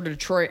crossed over to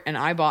Detroit, and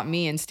I bought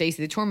me and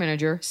Stacy, the tour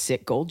manager,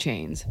 sick gold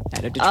chains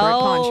at a Detroit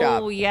pawn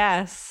shop. Oh,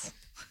 yes.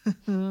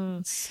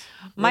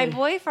 My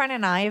boyfriend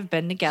and I have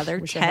been together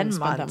 10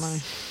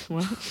 months.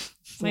 What?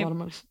 That's a lot of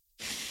money.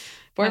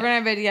 Boyfriend and I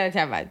have been together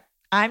 10 months.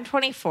 I'm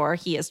 24.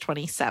 He is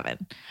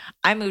 27.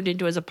 I moved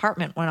into his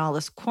apartment when all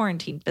this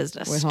quarantine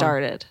business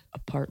started.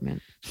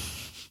 Apartment.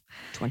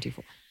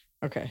 24.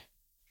 Okay.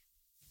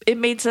 It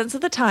made sense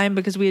at the time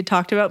because we had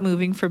talked about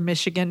moving from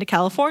Michigan to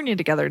California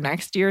together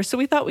next year. So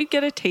we thought we'd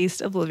get a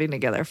taste of living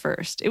together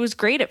first. It was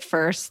great at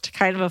first,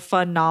 kind of a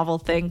fun, novel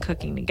thing,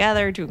 cooking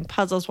together, doing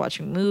puzzles,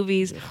 watching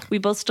movies. We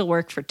both still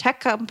work for tech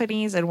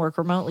companies and work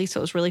remotely, so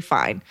it was really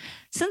fine.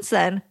 Since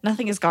then,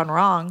 nothing has gone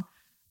wrong,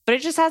 but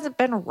it just hasn't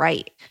been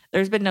right.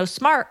 There's been no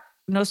spark,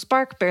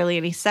 barely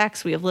any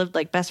sex. We have lived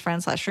like best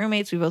friends /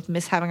 roommates. We both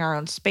miss having our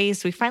own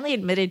space. We finally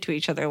admitted to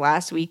each other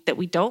last week that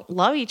we don't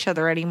love each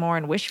other anymore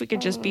and wish we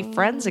could just be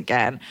friends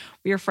again.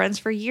 We were friends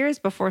for years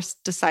before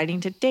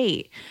deciding to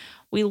date.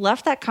 We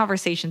left that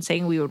conversation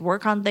saying we would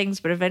work on things,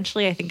 but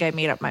eventually I think I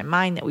made up my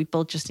mind that we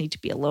both just need to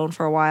be alone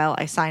for a while.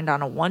 I signed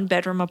on a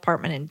 1-bedroom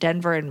apartment in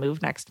Denver and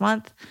moved next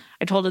month.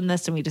 I told him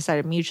this and we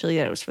decided mutually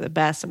that it was for the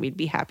best and we'd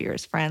be happier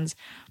as friends.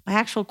 My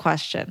actual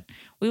question: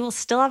 we will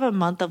still have a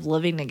month of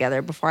living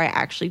together before I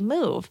actually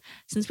move.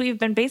 Since we've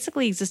been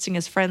basically existing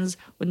as friends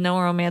with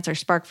no romance or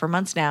spark for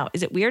months now,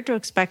 is it weird to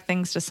expect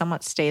things to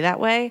somewhat stay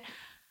that way?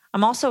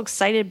 I'm also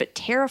excited but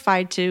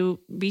terrified to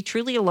be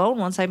truly alone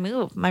once I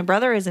move. My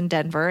brother is in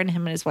Denver and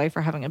him and his wife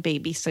are having a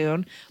baby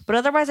soon, but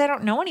otherwise I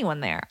don't know anyone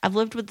there. I've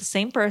lived with the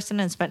same person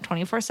and spent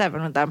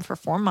 24/7 with them for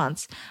 4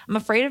 months. I'm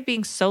afraid of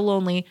being so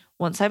lonely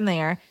once I'm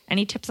there.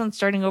 Any tips on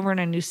starting over in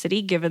a new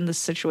city given this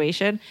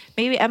situation?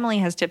 Maybe Emily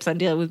has tips on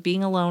dealing with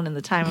being alone in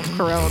the time of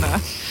Corona.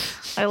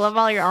 I love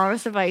all your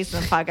honest advice,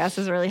 and the podcast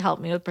has really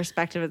helped me with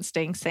perspective and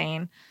staying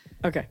sane.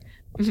 Okay.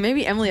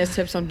 Maybe Emily has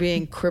tips on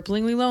being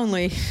cripplingly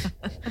lonely,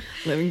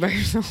 living by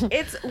yourself.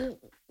 It's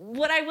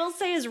what I will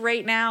say is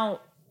right now,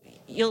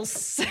 you'll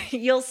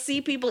see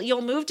people.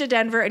 You'll move to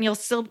Denver and you'll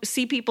still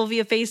see people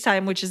via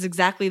FaceTime, which is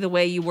exactly the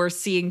way you were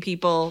seeing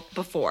people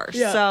before.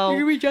 Yeah, so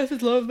you're gonna be just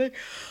as lonely.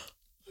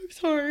 I'm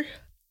sorry.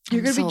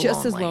 You're gonna be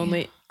just as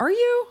lonely. Are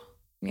you?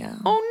 Yeah.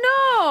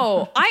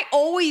 Oh no! I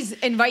always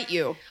invite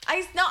you.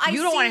 I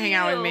You don't want to hang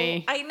out with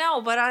me. I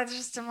know, but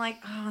I'm like,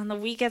 on the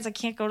weekends I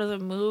can't go to the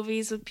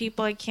movies with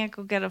people. I can't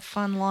go get a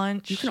fun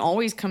lunch. You can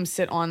always come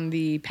sit on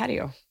the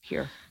patio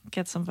here.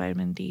 Get some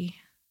vitamin D.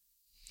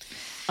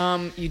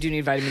 You do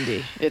need vitamin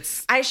D.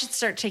 I should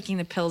start taking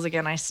the pills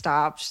again. I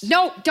stopped.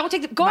 No, don't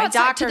take the. Go My outside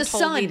doctor to the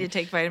told sun. me to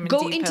take vitamin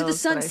Go D into the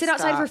pills, sun. but I Sit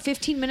outside for stopped.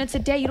 15 minutes a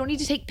day. You don't need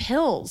to take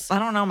pills. I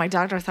don't know. My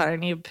doctor thought I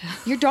needed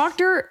pills. Your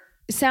doctor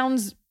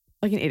sounds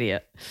like an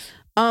idiot.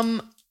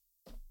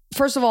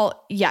 First of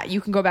all, yeah,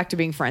 you can go back to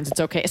being friends. It's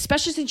okay,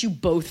 especially since you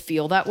both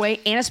feel that way,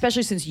 and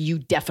especially since you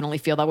definitely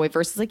feel that way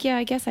versus like, yeah,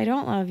 I guess I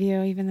don't love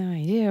you, even though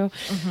I do.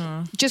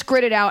 Mm-hmm. Just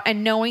grit it out,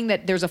 and knowing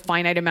that there's a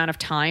finite amount of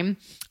time.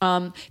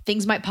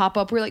 Things might pop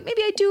up where you're like,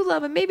 maybe I do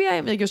love him, maybe I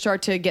am. Like, you'll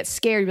start to get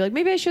scared. You're like,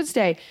 maybe I should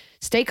stay.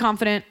 Stay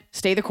confident.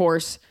 Stay the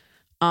course.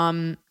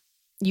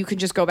 You can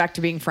just go back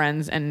to being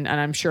friends, and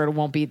I'm sure it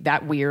won't be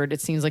that weird. It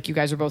seems like you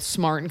guys are both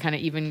smart and kind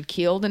of even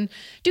keeled, and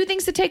do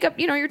things to take up,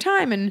 your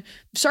time, and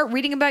start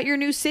reading about your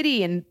new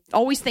city. And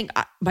always think.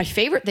 My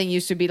favorite thing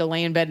used to be to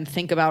lay in bed and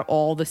think about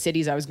all the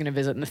cities I was going to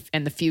visit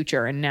in the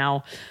future, and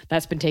now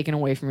that's been taken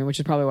away from me, which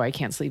is probably why I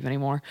can't sleep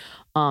anymore,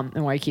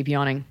 and why I keep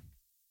yawning.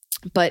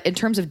 But in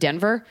terms of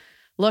Denver,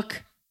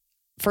 look,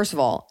 first of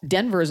all,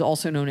 Denver is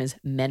also known as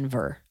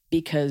Menver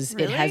because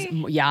it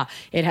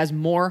has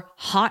more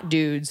hot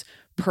dudes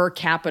per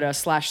capita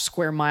 /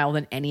 square mile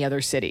than any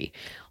other city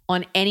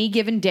on any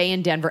given day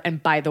in Denver.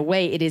 And by the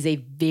way, it is a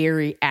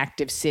very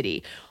active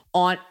city.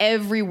 On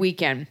every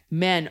weekend,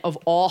 men of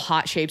all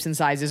hot shapes and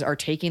sizes are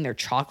taking their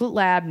chocolate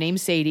lab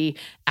named Sadie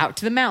out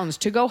to the mountains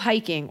to go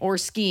hiking or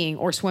skiing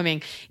or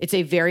swimming. It's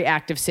a very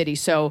active city.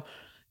 So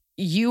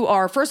you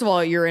are, first of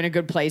all, you're in a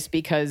good place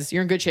because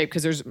you're in good shape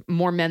because there's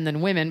more men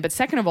than women. But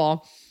second of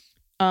all,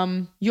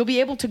 you'll be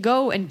able to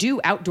go and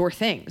do outdoor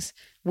things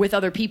with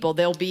other people.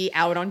 They'll be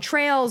out on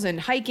trails and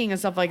hiking and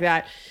stuff like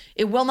that.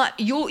 It will not,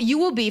 you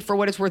will be, for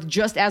what it's worth,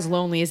 just as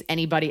lonely as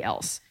anybody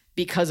else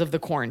because of the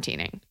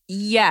quarantining.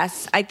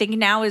 Yes, I think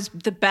now is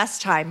the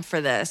best time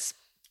for this.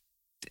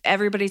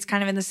 Everybody's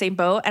kind of in the same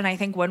boat. And I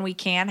think when we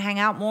can hang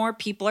out more,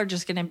 people are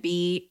just going to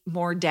be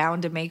more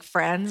down to make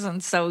friends.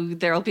 And so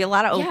there'll be a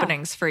lot of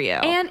openings for you.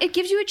 And it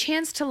gives you a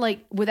chance to,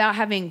 without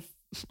having,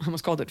 I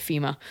almost called it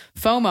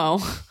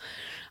FOMO,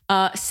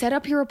 set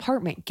up your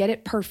apartment, get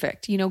it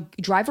perfect,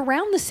 drive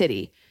around the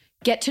city,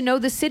 get to know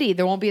the city.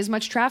 There won't be as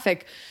much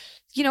traffic,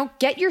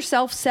 get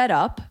yourself set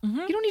up.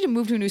 Mm-hmm. You don't need to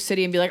move to a new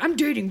city and be like, I'm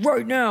dating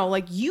right now.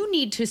 You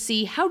need to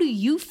see, how do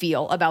you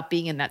feel about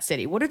being in that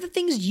city? What are the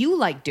things you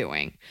like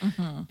doing?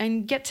 Mm-hmm.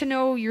 And get to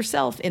know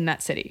yourself in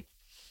that city.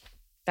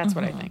 That's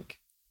what I think.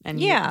 And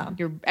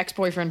your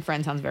ex-boyfriend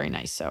friend sounds very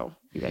nice. So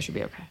you guys should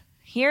be okay.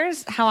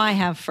 Here's how I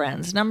have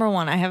friends. Number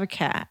one, I have a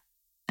cat.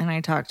 And I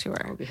talk to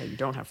her. Okay, you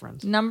don't have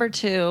friends. Number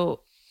two,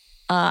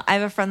 I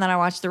have a friend that I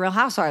watch The Real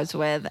Housewives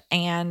with,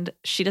 and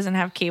she doesn't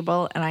have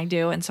cable, and I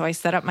do. And so I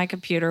set up my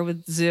computer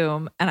with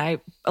Zoom, and I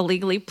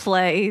illegally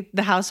play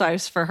The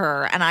Housewives for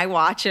her, and I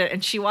watch it,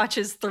 and she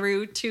watches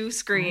through 2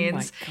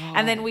 screens. Oh my God.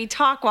 And then we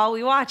talk while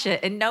we watch it.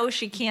 And no,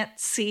 she can't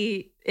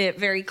see it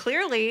very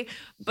clearly,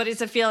 but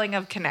it's a feeling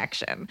of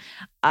connection.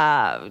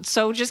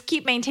 So just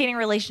keep maintaining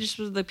relationships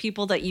with the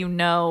people that you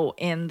know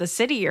in the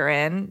city you're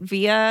in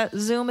via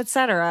Zoom,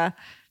 etc.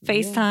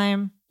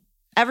 FaceTime.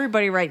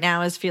 Everybody right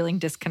now is feeling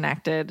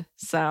disconnected.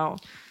 So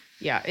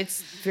yeah,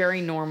 it's very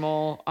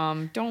normal.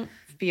 Don't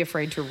be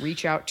afraid to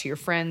reach out to your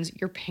friends,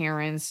 your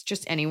parents,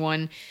 just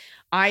anyone.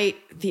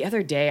 The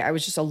other day I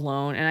was just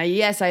alone, and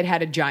I'd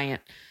had a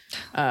giant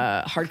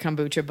hard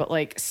kombucha,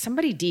 but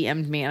somebody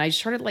DM'd me, and I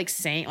started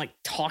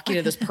talking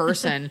to this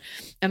person,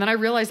 and then I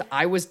realized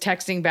I was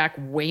texting back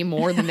way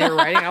more than they were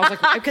writing. I was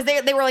like, because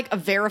they were a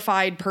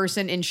verified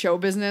person in show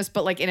business,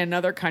 but in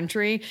another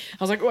country. I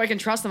was like, oh, I can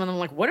trust them. And I'm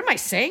like, what am I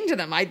saying to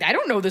them? I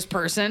don't know this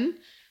person.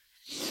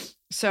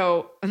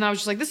 So, and I was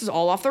just like, this is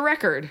all off the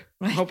record.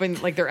 I'm hoping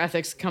their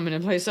ethics come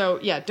into play. So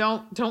yeah,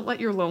 don't let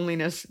your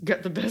loneliness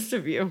get the best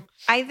of you.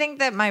 I think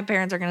that my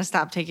parents are going to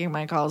stop taking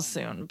my calls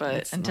soon,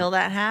 but until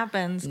that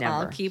happens, Never.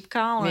 I'll keep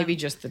calling. Maybe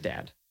just the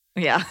dad.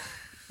 Yeah.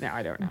 No,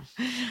 I don't know.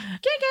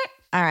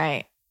 All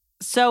right.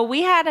 So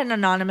we had an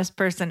anonymous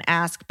person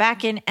ask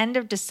back in end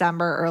of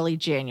December, early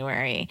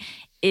January,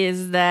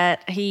 is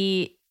that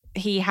he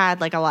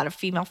had a lot of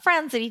female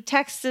friends that he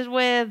texted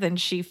with, and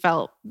she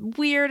felt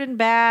weird and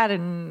bad,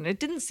 and it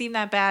didn't seem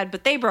that bad,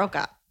 but they broke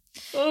up.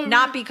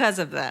 Not because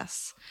of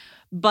this,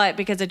 but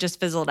because it just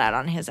fizzled out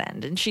on his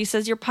end. And she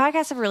says, your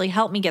podcasts have really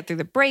helped me get through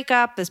the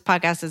breakup. This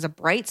podcast is a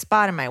bright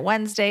spot in my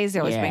Wednesdays. They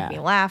always make me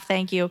laugh.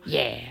 Thank you.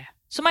 Yeah.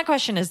 So my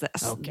question is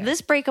this. Okay.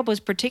 This breakup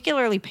was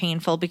particularly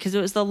painful because it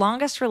was the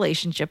longest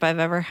relationship I've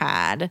ever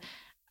had.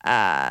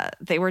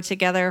 They were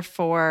together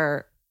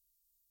for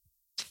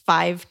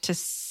 5 to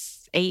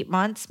 8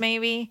 months,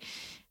 maybe.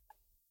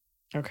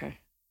 Okay.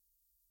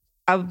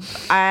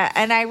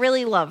 And I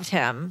really loved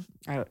him.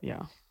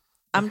 Yeah.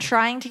 I'm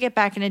trying to get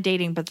back into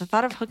dating, but the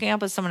thought of hooking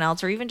up with someone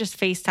else or even just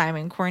FaceTime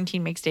in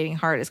quarantine makes dating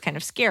hard is kind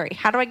of scary.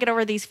 How do I get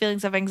over these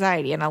feelings of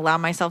anxiety and allow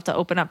myself to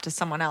open up to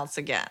someone else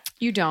again?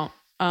 You don't.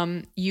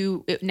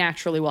 it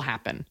naturally will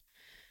happen.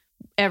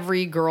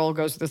 Every girl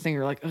goes through this thing.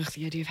 You're like, ugh,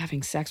 the idea of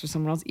having sex with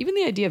someone else, even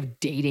the idea of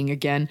dating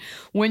again.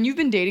 When you've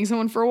been dating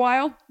someone for a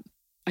while,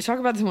 I talk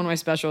about this in one of my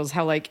specials,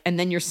 how like, and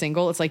then you're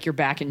single. It's like you're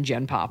back in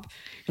Gen Pop.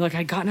 You're like,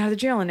 I'd gotten out of the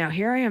jail and now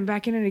here I am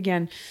back in it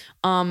again.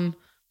 And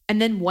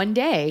then one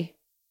day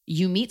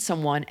you meet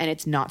someone and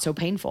it's not so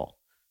painful.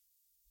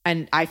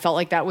 And I felt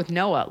like that with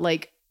Noah.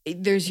 Like,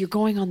 you're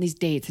going on these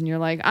dates and you're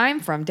like, I'm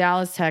from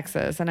Dallas,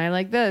 Texas, and I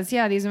like this.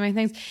 Yeah, these are my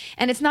things.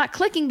 And it's not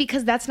clicking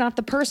because that's not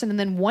the person. And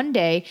then one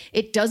day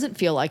it doesn't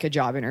feel like a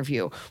job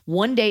interview.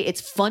 One day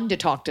it's fun to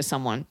talk to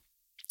someone.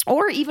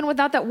 Or even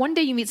without that, one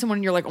day you meet someone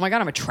and you're like, oh my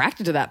God, I'm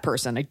attracted to that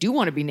person. I do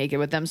want to be naked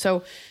with them.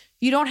 So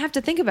you don't have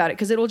to think about it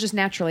because it'll just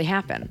naturally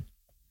happen.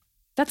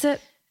 That's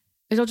it.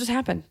 It'll just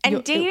happen.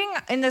 And dating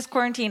in this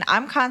quarantine,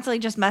 I'm constantly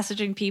just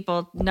messaging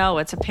people, no,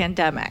 it's a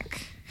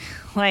pandemic.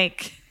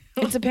 Like...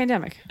 It's a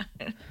pandemic.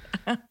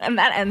 And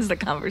that ends the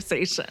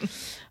conversation.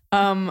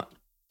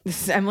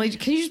 This is Emily.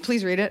 Can you just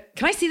please read it?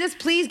 Can I see this?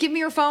 Please give me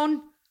your phone.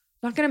 I'm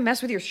not going to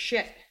mess with your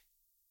shit.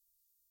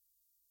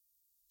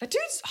 That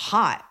dude's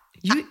hot.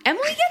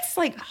 Emily gets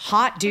like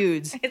hot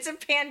dudes. It's a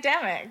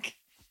pandemic.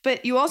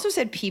 But you also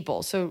said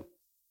people. So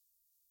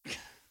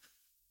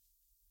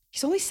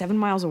he's only 7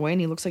 miles away and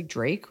he looks like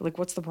Drake. Like,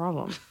 what's the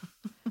problem?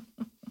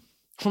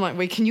 Hold on.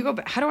 Wait, can you go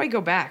back? How do I go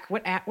back?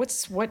 What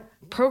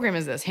program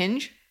is this?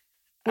 Hinge?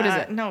 What is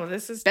it? No,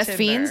 this is Best Tinder.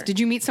 Fiends? Did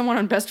you meet someone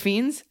on Best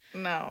Fiends?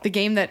 No. The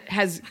game that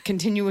has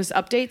continuous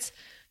updates?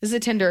 This is a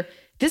Tinder.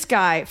 This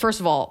guy, first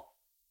of all,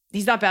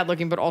 he's not bad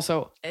looking, but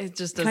also... It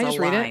just can does I just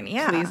a read line. it?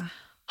 Yeah. Please.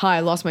 Hi, I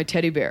lost my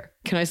teddy bear.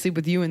 Can I sleep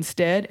with you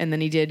instead? And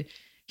then he didn't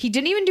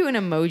even do an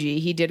emoji.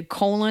 He did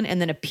colon and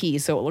then a P,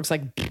 so it looks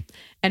like...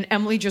 And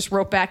Emily just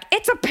wrote back,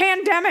 it's a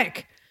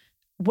pandemic.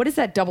 What is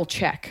that double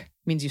check?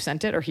 Means you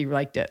sent it or he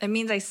liked it? It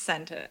means I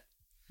sent it.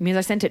 It means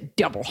I sent it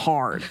double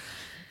hard.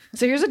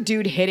 So here's a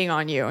dude hitting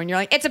on you and you're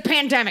like, it's a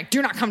pandemic.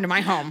 Do not come to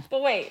my home.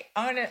 But wait,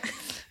 I'm going to...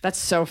 That's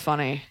so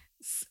funny.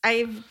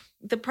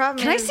 The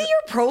problem Can I see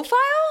your profile?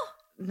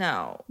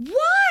 No.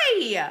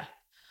 Why?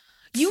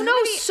 You know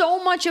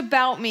so much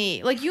about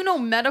me. Like, you know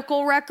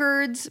medical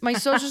records, my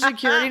social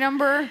security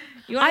number.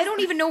 I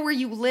don't even know where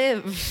you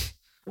live.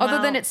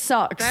 Other than it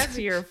sucks. That's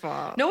your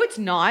fault. No, it's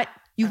not.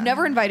 You've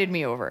never invited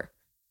me over.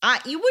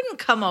 You wouldn't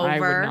come over. I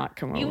would not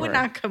come over. You would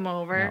not come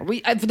over.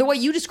 No, the way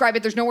you describe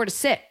it, there's nowhere to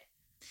sit.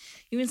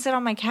 You can sit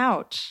on my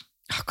couch.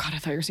 Oh, God, I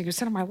thought you were saying you could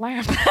sit on my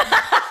lap.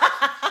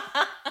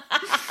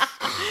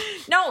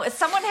 No,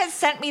 someone has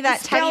sent me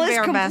that teddy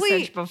bear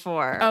message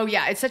before. Oh,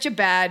 yeah. It's such a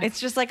bad... It's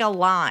just like a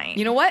line.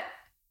 You know what?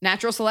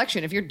 Natural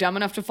selection. If you're dumb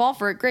enough to fall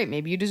for it, great.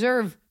 Maybe you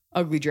deserve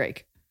ugly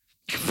Drake.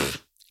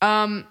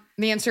 The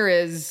answer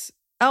is...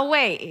 Oh,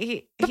 wait.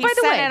 He sent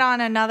it on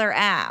another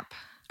app.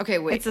 Okay,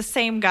 wait. It's the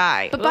same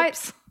guy.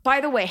 But by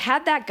the way,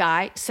 had that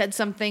guy said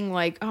something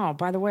like, oh,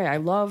 by the way, I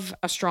love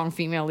a strong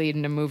female lead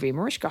in a movie.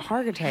 Mariska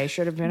Hargitay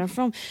should have been a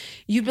film.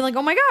 You'd be like,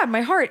 oh my God,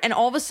 my heart. And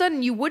all of a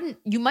sudden you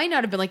might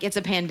not have been like, it's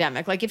a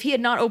pandemic. Like if he had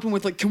not opened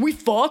with like, can we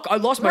fuck? I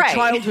lost my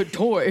childhood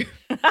toy.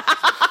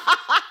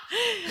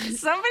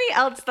 Somebody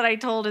else that I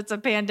told it's a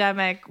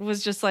pandemic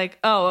was just like,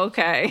 oh,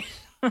 okay.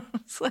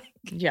 It's like,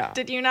 yeah.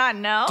 Did you not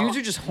know? Dudes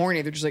are just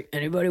horny. They're just like,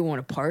 anybody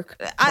want to park?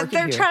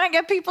 They're trying to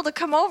get people to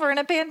come over in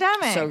a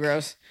pandemic. So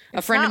gross.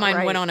 A friend of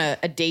mine went on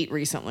a date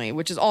recently,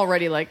 which is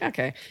already like,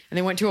 okay. And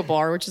they went to a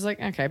bar, which is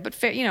like, okay. But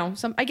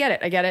I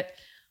get it.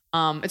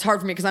 It's hard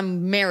for me because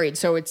I'm married.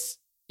 So it's,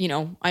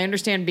 I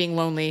understand being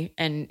lonely.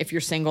 And if you're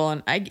single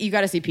and you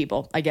got to see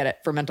people. I get it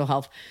for mental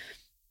health.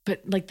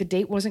 But like the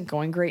date wasn't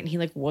going great and he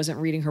like wasn't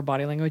reading her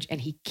body language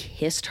and he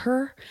kissed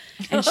her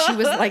and she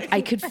was like, I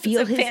could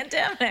feel his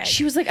pandemic.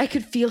 She was like, I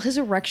could feel his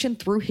erection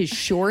through his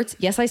shorts.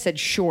 Yes, I said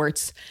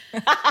shorts.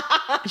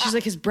 She's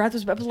like, his breath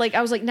was, but like,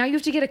 I was like, now you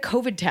have to get a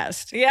COVID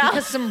test. Yeah.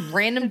 Because some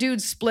random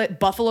dude split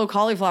buffalo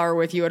cauliflower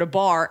with you at a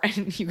bar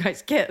and you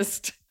guys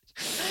kissed.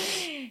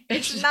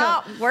 It's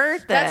not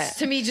worth it. That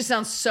to me just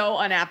sounds so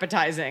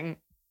unappetizing.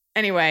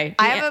 Anyway,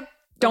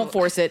 don't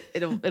force it.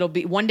 It'll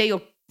be one day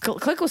you'll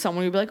click with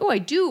someone, you'll be like, oh, I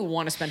do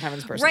want to spend time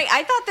with this person. Right.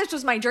 I thought this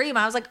was my dream.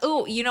 I was like,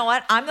 oh, you know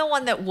what? I'm the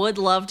one that would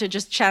love to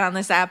just chat on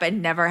this app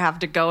and never have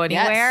to go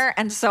anywhere. Yes.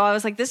 And so I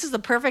was like, this is the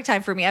perfect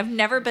time for me. I've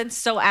never been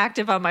so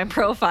active on my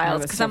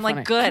profiles because I'm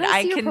like, good,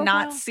 I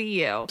cannot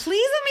see you.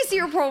 Please let me see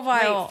your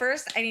profile. Wait,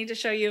 first I need to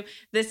show you.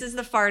 This is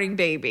the farting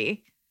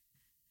baby.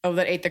 Oh,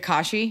 that ate the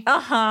kashi?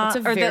 Uh-huh. That's a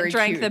or very that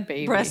drank cute the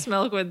baby. Breast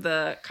milk with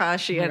the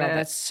kashi in it.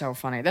 That's so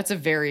funny. That's a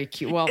very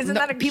cute. Well, isn't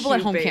that a people cute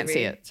at home baby? can't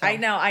see it. So. I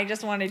know. I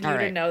just wanted you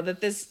to know that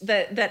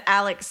that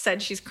Alex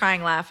said she's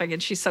crying laughing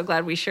and she's so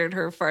glad we shared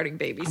her farting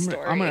baby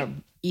story. I'm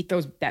gonna eat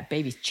that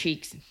baby's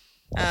cheeks.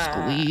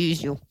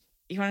 Squeeze you.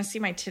 You want to see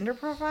my Tinder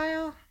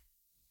profile?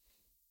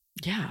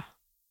 Yeah.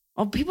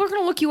 Oh, people are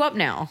gonna look you up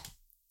now.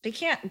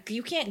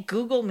 You can't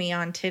Google me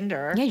on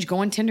Tinder. Yeah, you go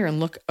on Tinder and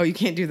look. Oh, you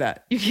can't do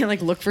that. You can't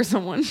like look for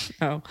someone.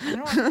 Oh. I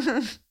don't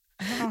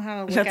know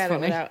how to look at it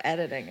without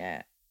editing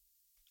it.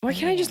 Why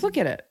can't I just look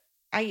at it?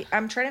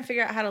 I'm trying to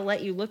figure out how to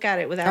let you look at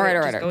it without all right.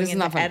 just going this is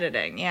into not fun.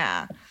 editing.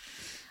 Yeah.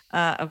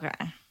 Okay.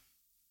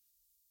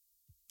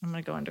 I'm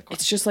going to go into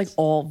questions. It's just like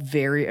all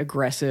very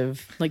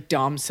aggressive, like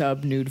dom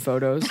sub nude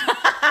photos.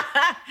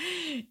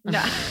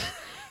 No.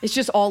 It's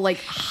just all like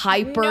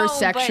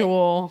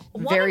hypersexual,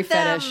 very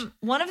fetish.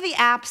 One of the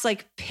apps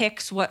like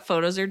picks what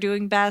photos are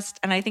doing best.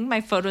 And I think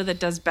my photo that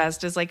does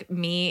best is like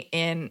me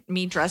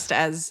dressed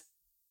as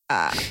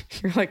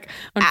You're like,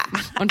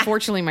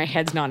 unfortunately, my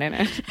head's not in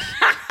it.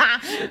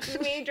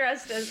 me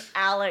dressed as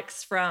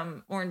Alex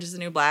from Orange is the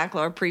New Black,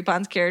 Laura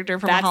Prepon's character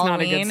from That's Halloween.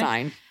 not a good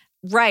sign.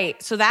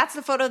 Right. So that's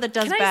the photo that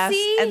does Can I best.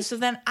 see? And so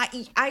then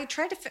I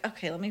tried to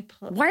okay, let me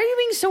pull. Why are you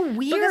being so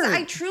weird? Because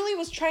I truly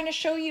was trying to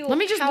show you Let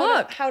me just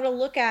how to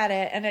look at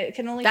it, and it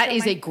can only That show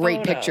is my a great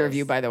photos. picture of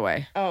you, by the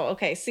way. Oh,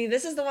 okay. See,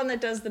 this is the one that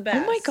does the best.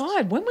 Oh my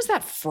God. When was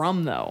that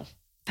from, though?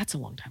 That's a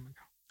long time ago.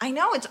 I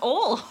know, it's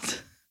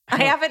old.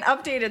 I haven't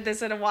updated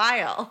this in a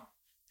while.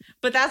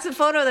 But that's the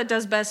photo that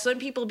does best. So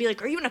people be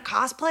like, are you in a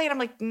cosplay? And I'm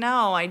like,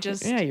 no, I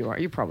just... Yeah, you are.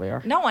 You probably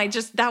are. No,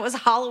 that was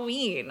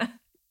Halloween.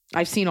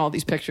 I've seen all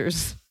these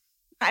pictures.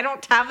 I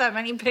don't have that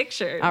many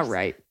pictures. All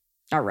right.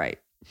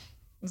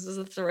 This is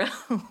a thrill.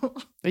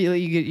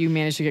 You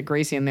managed to get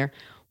Gracie in there.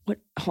 What?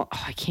 Oh,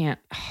 I can't.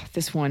 Oh,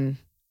 this one.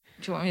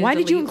 Do you want me to Why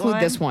did you delete include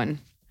one? this one?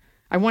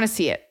 I want to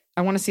see it.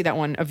 I want to see that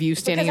one of you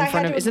standing in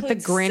front of... Is it the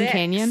Grand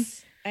Canyon?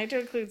 I had to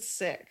include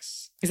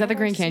 6. Is that the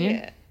Grand I wanna see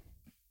Canyon? it.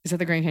 Is that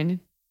the Grand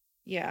Canyon?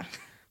 Yeah.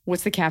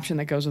 What's the caption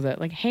that goes with it?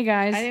 Like, hey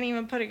guys, I didn't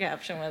even put a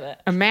caption with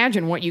it.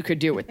 imagine what you could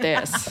do with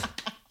this.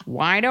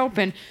 Wide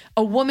open.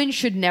 A woman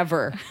should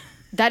never.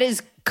 That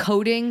is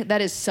coding.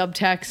 That is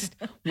subtext.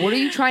 What are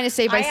you trying to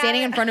say by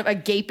standing in front of a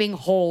gaping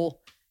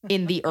hole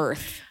in the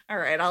earth? All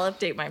right, I'll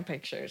update my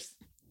pictures.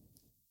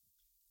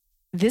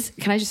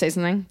 Can I just say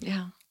something?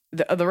 Yeah.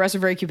 The rest are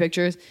very cute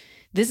pictures.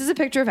 This is a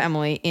picture of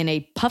Emily in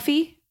a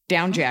puffy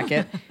down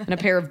jacket and a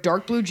pair of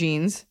dark blue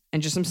jeans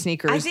and just some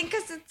sneakers. I think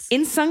because it's...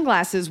 in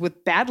sunglasses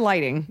with bad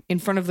lighting in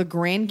front of the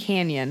Grand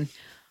Canyon.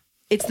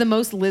 It's the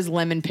most Liz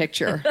Lemon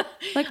picture.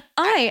 Like,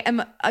 I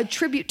am a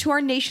tribute to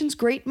our nation's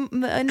great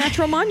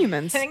natural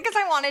monuments. I think because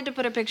I wanted to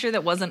put a picture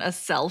that wasn't a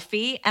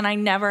selfie, and I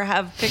never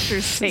have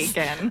pictures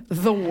taken.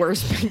 The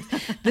worst.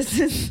 This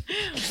is...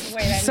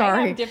 Wait, I sorry.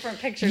 might have different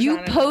pictures You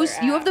on post.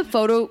 another You have app. the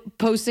photo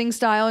posting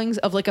stylings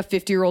of like a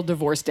 50-year-old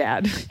divorced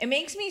dad. It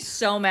makes me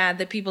so mad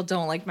that people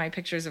don't like my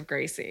pictures of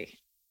Gracie.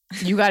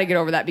 You got to get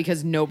over that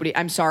because nobody...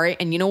 I'm sorry.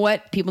 And you know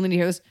what? People need to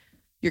hear this.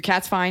 Your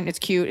cat's fine. It's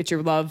cute. It's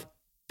your love.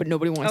 But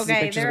nobody wants to see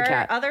pictures of a there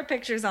cat. are other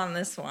pictures on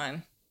this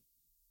one.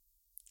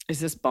 Is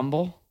this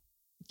Bumble?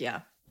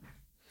 Yeah.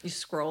 You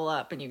scroll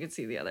up and you can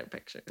see the other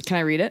pictures. Can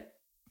I read it?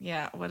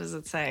 Yeah. What does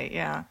it say?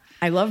 Yeah.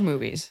 I love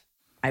movies.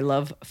 I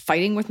love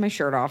fighting with my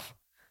shirt off.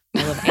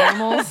 I love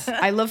animals.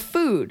 I love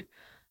food.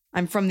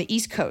 I'm from the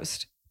East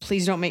Coast.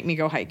 Please don't make me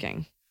go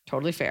hiking.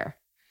 Totally fair.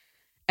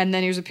 And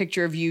then here's a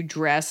picture of you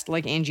dressed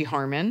like Angie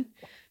Harmon.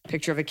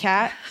 Picture of a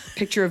cat.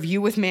 Picture of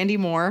you with Mandy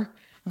Moore.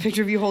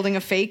 Picture of you holding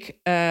a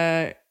fake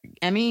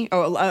Emmy.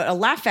 Oh, a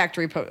Laugh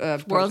Factory.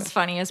 World's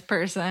funniest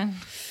person.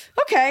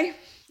 Okay.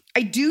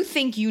 I do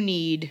think you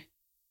need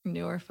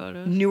Newer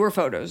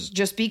photos.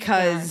 Just There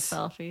because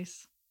aren't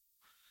selfies.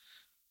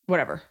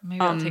 whatever. Maybe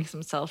I'll take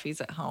some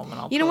selfies at home and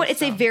I'll You know what?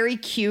 post It's a them. very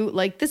cute,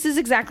 like, this is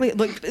exactly,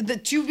 like,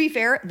 to be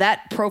fair,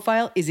 that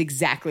profile is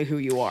exactly who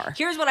you are.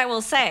 Here's what I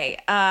will say.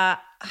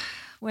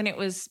 When it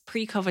was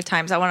pre-COVID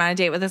times, I went on a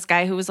date with this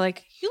guy who was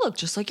like, you look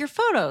just like your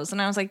photos.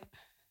 And I was like,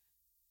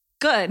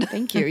 good.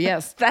 Thank you.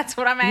 Yes. That's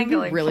what I'm You know angling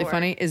what's really for.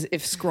 funny is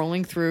if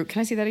scrolling through, can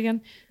I see that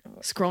again?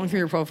 Scrolling through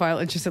your profile,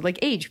 it just said like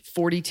age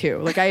 42.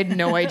 Like I had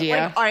no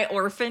idea. Like, I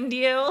orphaned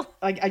you.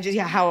 Like I just,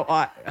 yeah, how,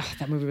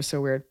 that movie was so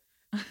weird.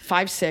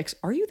 5'6".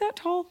 Are you that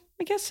tall?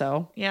 I guess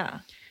so. Yeah.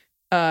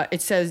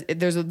 It says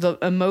there's the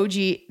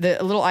emoji,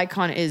 the little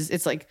icon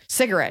it's like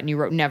cigarette and you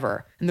wrote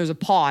never. And there's a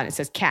paw and it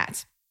says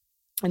cats.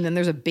 And then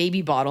there's a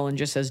baby bottle and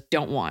just says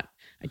don't want.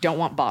 I don't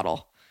want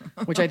bottle,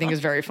 which I think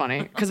is very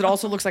funny because it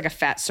also looks like a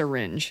fat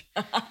syringe.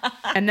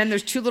 And then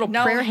there's two little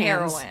No prayer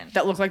hands heroin.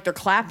 that look like they're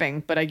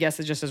clapping, but I guess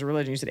it just says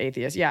religion. You said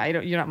atheist. Yeah,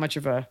 you're not much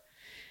of a...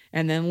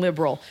 And then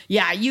liberal.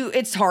 Yeah,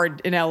 it's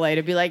hard in LA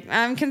to be like,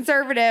 I'm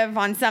conservative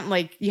on something.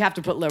 Like, you have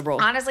to put liberal.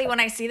 Honestly, when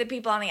I see the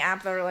people on the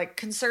app that are like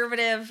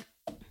conservative,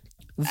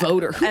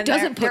 Voter. Who and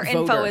doesn't their put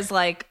info voter? is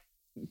like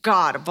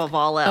God above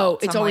all else.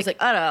 Oh, it's I'm always like,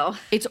 oh no.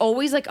 It's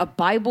always like a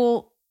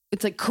Bible.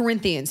 It's like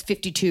Corinthians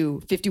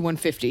 52,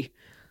 5150.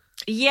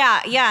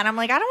 Yeah. And I'm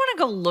like, I don't want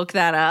to go look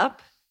that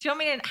up. Do you want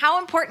me to, how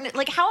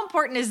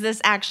important is this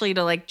actually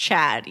to like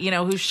Chad,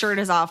 whose shirt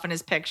is off in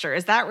his picture?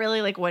 Is that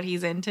really like what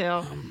he's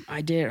into?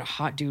 I did a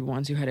hot dude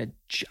once who had a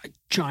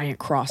giant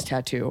cross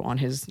tattoo on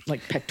his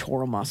like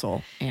pectoral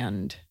muscle,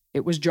 and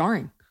it was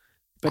jarring,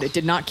 but it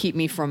did not keep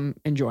me from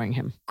enjoying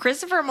him.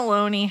 Christopher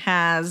Maloney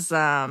has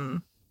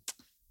a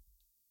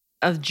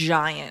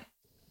giant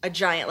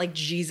like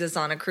Jesus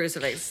on a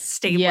crucifix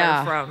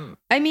stapler from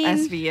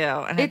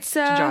SVU, and it's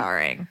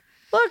jarring.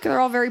 Look, they're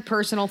all very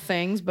personal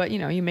things, but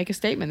you make a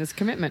statement. It's a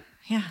commitment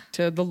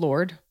to the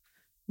Lord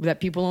that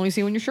people only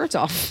see when your shirt's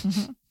off.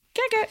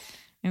 Kick it.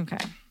 Okay.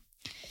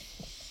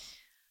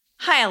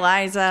 Hi,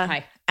 Eliza.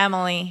 Hi.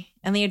 Emily,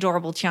 and the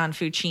adorable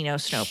Tianfu Chino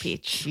Snow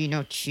Peach.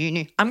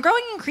 Chino. I'm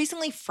growing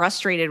increasingly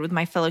frustrated with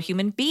my fellow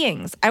human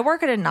beings. I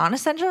work at a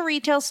non-essential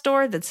retail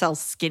store that sells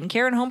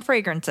skincare and home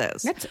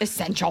fragrances. That's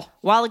essential.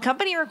 While the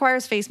company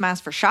requires face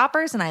masks for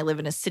shoppers and I live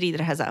in a city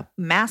that has a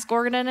mask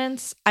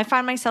ordinance, I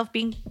find myself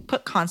being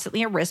put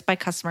constantly at risk by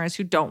customers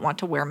who don't want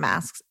to wear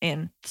masks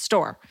in the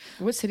store.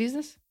 What city is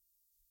this?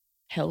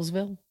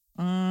 Hellsville?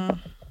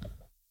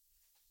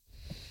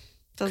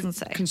 Doesn't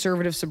say.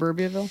 Conservative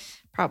Suburbiaville?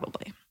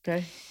 Probably.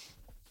 Okay.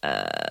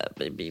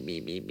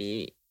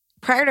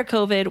 Prior to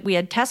COVID, we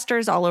had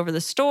testers all over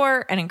the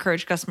store and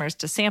encouraged customers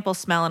to sample,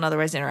 smell, and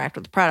otherwise interact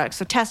with the product.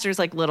 So testers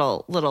like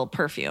little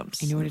perfumes.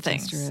 I know what a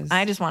things. tester is.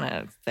 I just want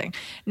a thing.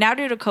 Now,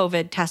 due to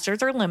COVID,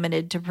 testers are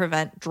limited to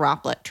prevent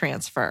droplet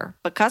transfer,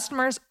 but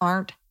customers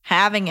aren't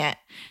having it.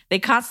 They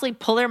constantly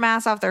pull their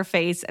masks off their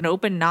face and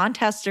open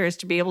non-testers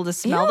to be able to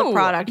smell the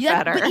product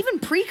better. But even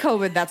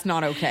pre-COVID, that's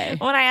not okay.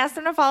 When I ask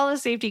them to follow the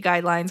safety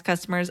guidelines,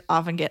 customers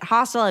often get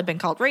hostile. I've been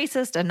called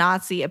racist, a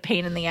Nazi, a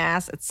pain in the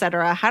ass,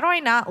 etc. How do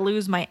I not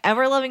lose my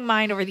ever-loving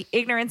mind over the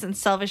ignorance and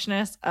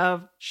selfishness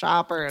of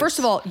shoppers? First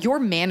of all, your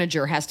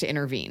manager has to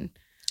intervene.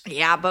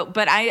 Yeah,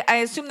 but I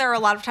assume there are a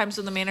lot of times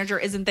when the manager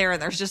isn't there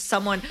and there's just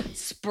someone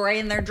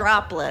spraying their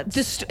droplets.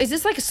 Is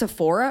this like a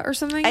Sephora or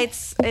something?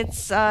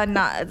 It's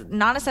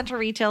non-essential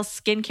retail,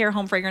 skincare,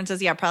 home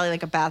fragrances. Yeah, probably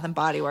like a Bath and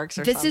Body Works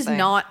or something. This is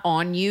not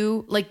on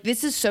you. Like,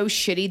 this is so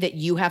shitty that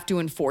you have to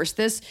enforce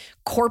this.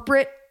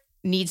 Corporate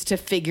needs to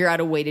figure out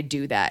a way to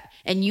do that.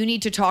 And you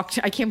need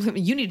to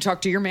you need to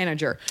talk to your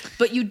manager.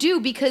 But you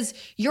do, because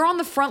you're on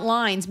the front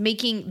lines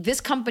making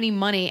this company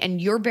money and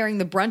you're bearing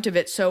the brunt of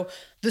it. So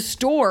the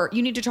store,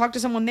 you need to talk to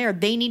someone there.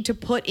 They need to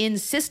put in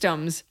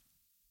systems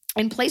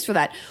in place for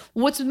that.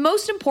 What's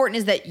most important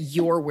is that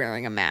you're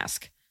wearing a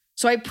mask.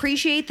 So I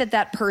appreciate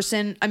that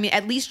person, I mean,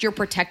 at least you're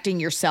protecting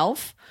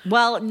yourself.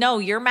 Well, no,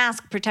 your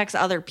mask protects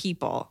other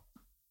people.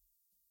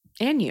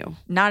 And you.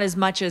 Not as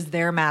much as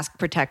their mask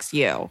protects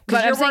you.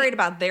 Because you're worried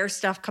about their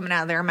stuff coming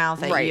out of their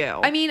mouth at you.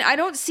 I mean, I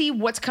don't see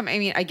what's coming. I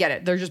mean, I get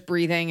it. They're just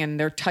breathing and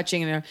they're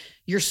touching. And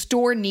your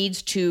store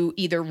needs to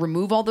either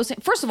remove all those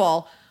things. First of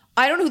all,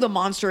 I don't know who the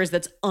monster is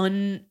that's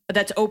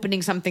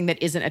opening something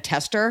that isn't a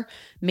tester.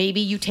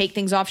 Maybe you take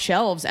things off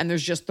shelves and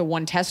there's just the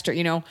one tester,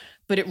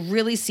 But it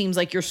really seems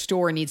like your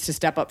store needs to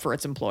step up for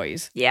its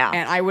employees. Yeah.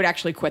 And I would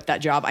actually quit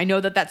that job. I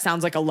know that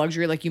sounds like a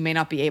luxury, like you may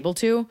not be able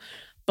to,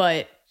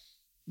 but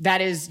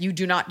you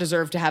do not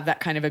deserve to have that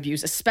kind of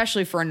abuse,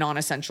 especially for a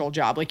non-essential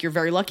job. Like, you're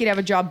very lucky to have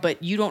a job,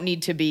 but you don't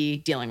need to be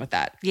dealing with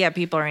that. Yeah,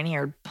 people are in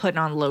here putting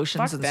on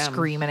lotions and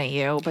screaming at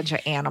you, a bunch of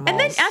animals. And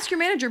then ask your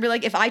manager, be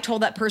like, if I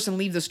told that person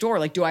leave the store,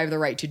 like, do I have the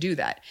right to do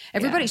that?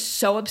 Everybody's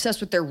so obsessed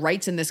with their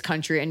rights in this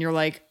country, and you're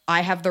like,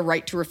 I have the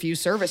right to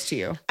refuse service to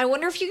you. I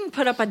wonder if you can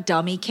put up a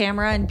dummy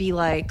camera and be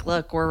like,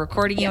 look, we're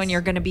recording you and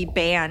you're going to be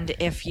banned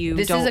if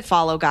you don't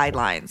follow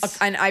guidelines.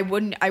 And I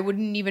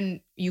wouldn't even,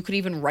 you could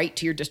even write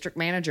to your district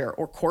manager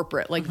or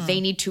corporate. Like,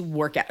 they need to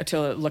look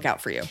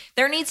out for you.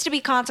 There needs to be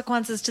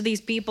consequences to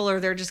these people,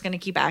 or they're just going to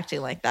keep acting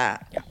like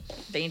that. Yeah.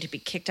 They need to be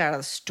kicked out of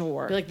the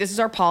store. Be like, this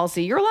is our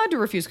policy. You're allowed to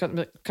refuse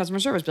customer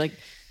service. Be like,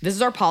 this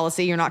is our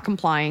policy. You're not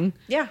complying.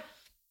 Yeah.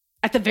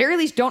 At the very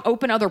least, don't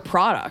open other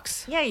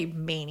products. Yeah, you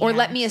maniac. Or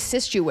let me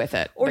assist you with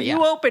it. Or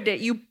you opened it.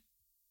 You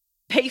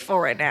pay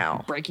for it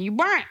now. Breaking you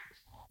buy it.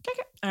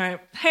 Okay. All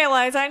right. Hey,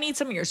 Eliza, I need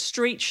some of your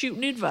straight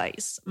shooting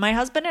advice. My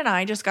husband and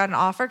I just got an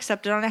offer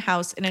accepted on a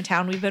house in a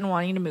town we've been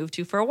wanting to move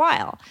to for a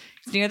while.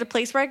 It's near the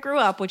place where I grew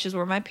up, which is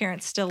where my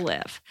parents still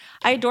live.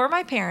 I adore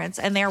my parents,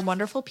 and they are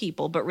wonderful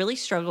people, but really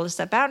struggle to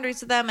set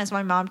boundaries with them as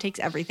my mom takes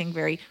everything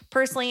very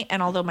personally.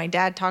 And although my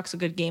dad talks a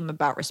good game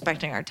about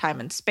respecting our time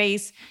and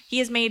space, he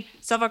has made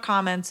several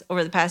comments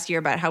over the past year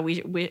about how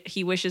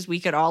he wishes we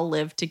could all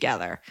live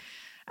together.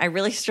 I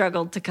really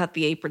struggled to cut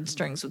the apron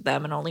strings with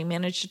them and only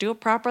managed to do it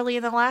properly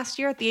in the last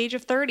year at the age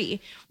of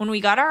 30. When we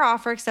got our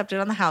offer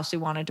accepted on the house we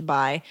wanted to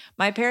buy,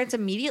 my parents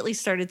immediately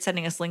started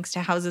sending us links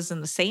to houses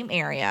in the same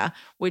area,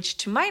 which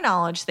to my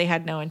knowledge, they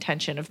had no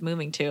intention of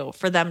moving to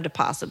for them to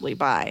possibly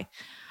buy.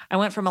 I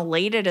went from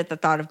elated at the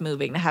thought of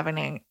moving to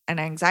having an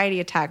anxiety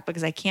attack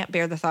because I can't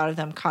bear the thought of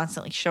them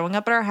constantly showing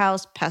up at our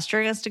house,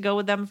 pestering us to go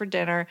with them for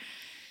dinner.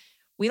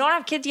 We don't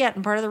have kids yet,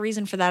 and part of the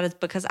reason for that is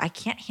because I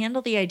can't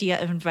handle the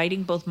idea of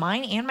inviting both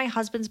mine and my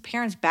husband's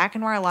parents back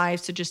into our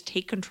lives to just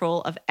take control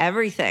of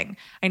everything.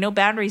 I know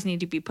boundaries need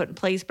to be put in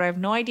place, but I have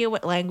no idea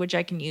what language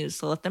I can use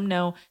to let them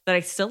know that I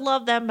still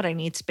love them, but I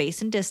need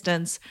space and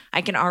distance.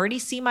 I can already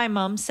see my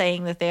mom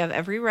saying that they have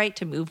every right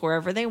to move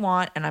wherever they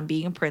want, and I'm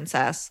being a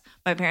princess.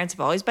 My parents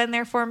have always been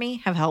there for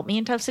me, have helped me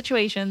in tough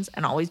situations,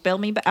 and always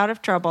bailed me out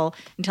of trouble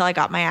until I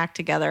got my act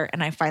together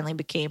and I finally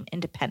became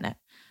independent.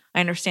 I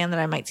understand that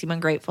I might seem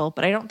ungrateful,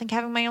 but I don't think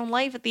having my own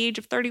life at the age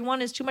of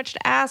 31 is too much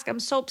to ask. I'm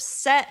so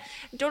upset.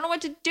 I don't know what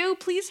to do.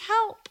 Please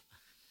help.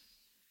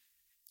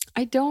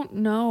 I don't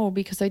know,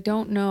 because I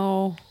don't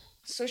know.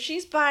 So she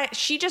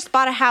just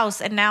bought a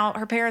house, and now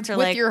her parents are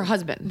with your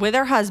husband. With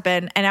her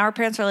husband. And now her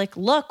parents are like,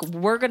 look,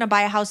 we're going to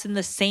buy a house in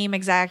the same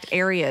exact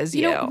area as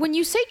you. You know, when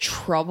you say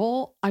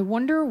trouble, I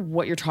wonder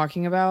what you're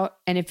talking about.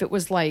 And if it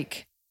was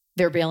like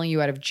they're bailing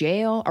you out of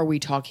jail? Are we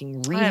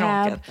talking rehab? I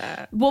don't get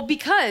that. Well,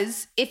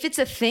 because if it's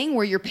a thing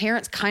where your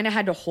parents kind of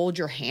had to hold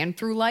your hand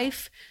through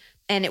life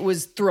and it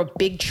was through a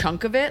big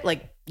chunk of it,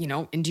 like, you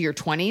know, into your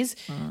 20s,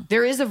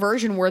 there is a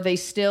version where they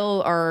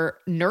still are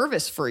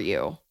nervous for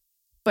you.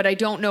 But I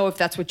don't know if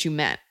that's what you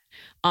meant.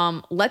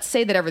 Let's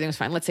say that everything was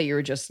fine. Let's say you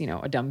were just, you know,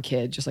 a dumb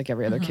kid, just like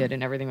every other kid,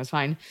 and everything was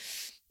fine.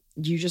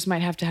 You just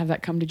might have to have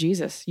that come to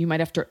Jesus. You might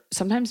have to,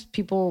 sometimes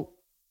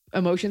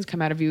emotions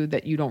come out of you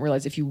that you don't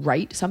realize. If you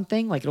write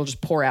something, like it'll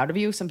just pour out of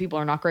you. Some people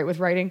are not great with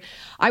writing.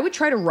 I would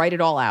try to write it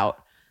all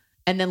out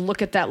and then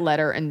look at that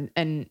letter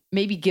and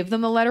maybe give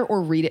them the letter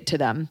or read it to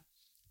them.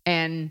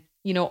 And,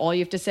 you know, all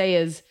you have to say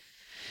is,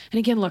 and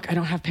again, look, I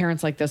don't have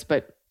parents like this,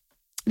 but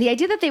the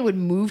idea that they would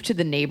move to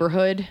the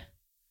neighborhood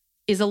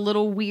is a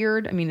little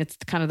weird. I mean, it's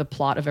kind of the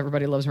plot of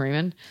Everybody Loves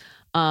Raymond.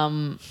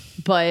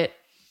 But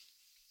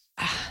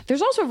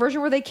there's also a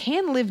version where they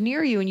can live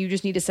near you and you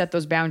just need to set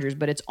those boundaries,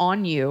 but it's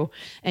on you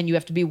and you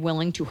have to be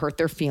willing to hurt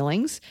their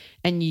feelings.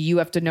 And you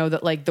have to know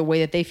that like the way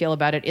that they feel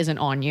about it isn't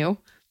on you.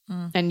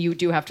 And you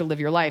do have to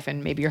live your life.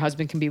 And maybe your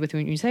husband can be with you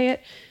when you say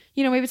it.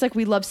 You know, maybe it's like,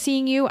 we love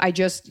seeing you.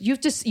 You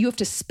have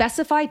to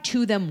specify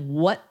to them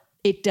what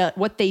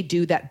they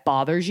do that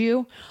bothers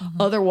you.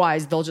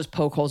 Otherwise, they'll just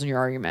poke holes in your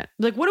argument.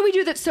 Like, what do we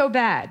do that's so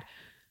bad?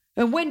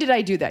 And when did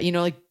I do that? You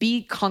know, like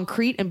be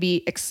concrete and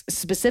be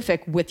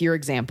specific with your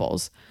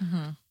examples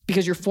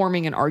because you're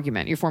forming an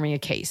argument. You're forming a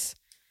case.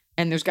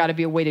 And there's got to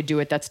be a way to do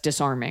it that's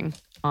disarming.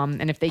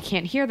 And if they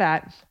can't hear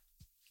that,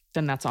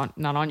 then that's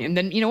not on you. And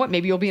then, you know what?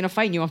 Maybe you'll be in a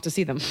fight and you won't have to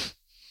see them.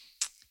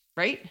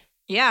 Right?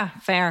 Yeah,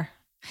 fair.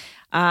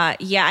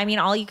 Yeah, I mean,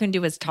 all you can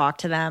do is talk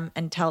to them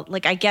and tell,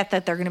 like, I get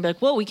that they're going to be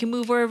like, well, we can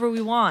move wherever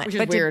we want. Which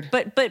is weird.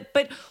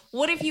 But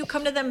what if you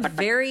come to them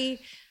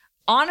very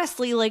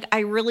honestly, like, I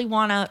really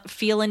want to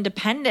feel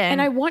independent.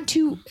 And I want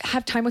to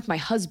have time with my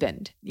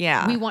husband.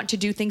 Yeah. We want to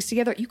do things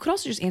together. You could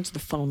also just answer the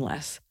phone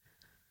less.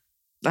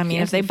 I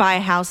mean, if they buy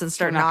a house and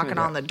start knocking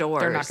on the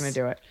doors. They're not going to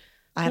do it.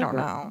 I don't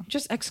know.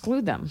 Just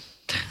exclude them.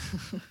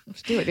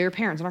 Just do it. They're your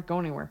parents. They're not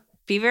going anywhere.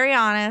 Be very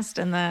honest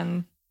and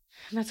then.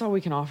 And that's all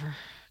we can offer.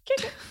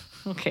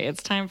 Okay,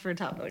 it's time for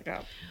Top of the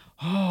Cob.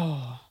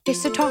 Oh.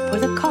 It's the Top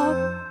of the Cob.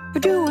 We're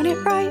doing it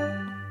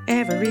right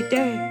every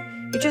day.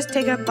 You just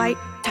take a bite,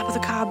 Top of the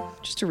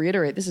Cob. Just to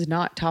reiterate, this is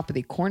not Top of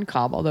the Corn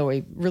Cob, although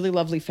a really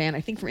lovely fan,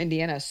 I think from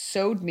Indiana,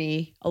 sewed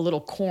me a little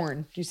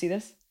corn. Do you see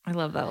this? I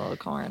love that little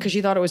corn. Because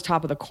she thought it was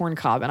Top of the Corn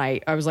Cob. And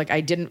I was like,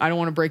 I don't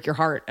want to break your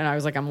heart. And I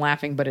was like, I'm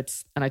laughing, but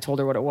and I told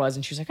her what it was.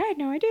 And she was like, I had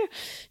no idea.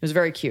 It was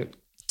very cute.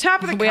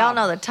 Top of the We cob. all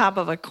know the top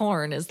of a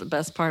corn is the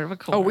best part of a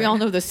corn. Oh, we all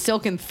know the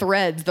silken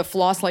threads, the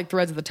floss-like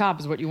threads at the top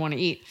is what you want to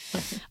eat.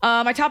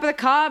 My Top of the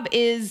Cob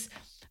is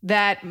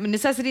that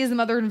necessity is the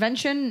mother of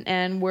invention,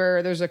 and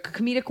where there's a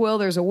comedic will,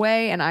 there's a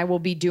way, and I will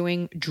be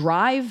doing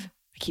I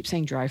keep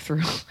saying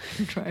drive-through.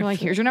 You're like,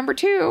 here's your number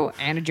 2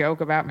 and a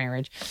joke about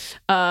marriage.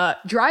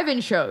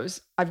 Drive-in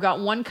shows. I've got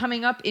one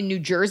coming up in New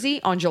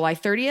Jersey on July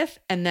 30th,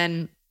 and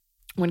then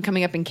one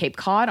coming up in Cape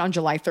Cod on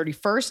July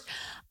 31st.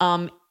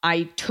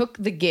 I took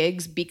the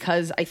gigs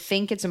because I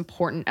think it's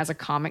important as a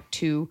comic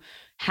to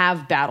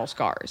have battle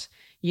scars.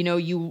 You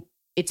know,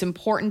 it's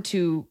important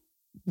to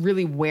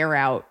really wear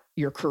out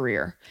your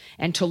career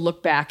and to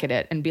look back at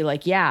it and be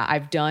like, yeah,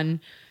 I've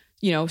done,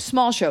 you know,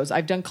 small shows.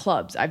 I've done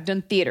clubs. I've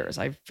done theaters.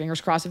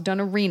 Fingers crossed, I've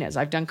done arenas.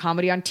 I've done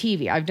comedy on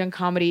TV. I've done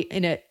comedy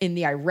in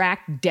the Iraq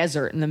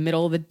desert in the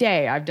middle of the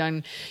day. I've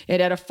done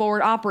it at a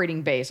forward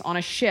operating base on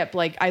a ship.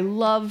 Like, I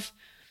love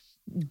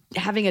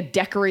having a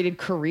decorated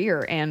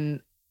career,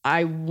 and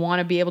I want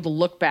to be able to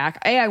look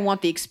back. I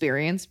want the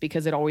experience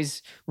because it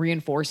always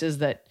reinforces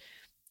that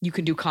you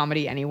can do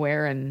comedy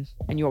anywhere and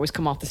you always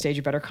come off the stage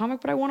a better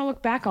comic. But I want to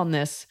look back on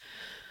this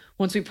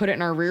once we put it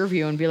in our rear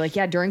view and be like,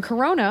 yeah, during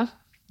Corona,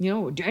 you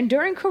know, and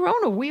during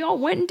Corona, we all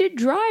went and did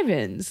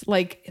drive-ins.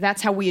 Like,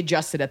 that's how we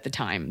adjusted at the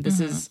time.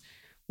 This is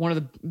one of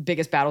the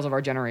biggest battles of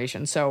our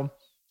generation. So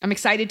I'm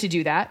excited to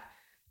do that.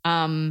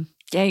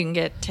 Yeah, you can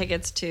get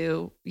tickets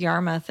to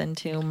Yarmouth and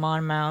to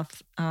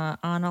Monmouth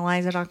on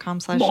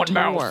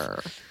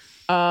eliza.com/tour.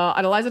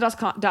 At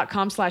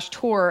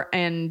eliza.com/tour.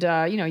 And,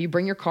 you know, you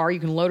bring your car. You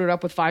can load it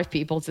up with 5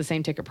 people. It's the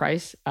same ticket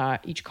price.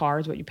 Each car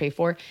is what you pay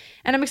for.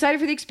 And I'm excited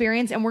for the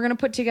experience. And we're going to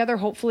put together,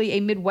 hopefully, a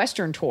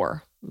Midwestern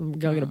tour. We'll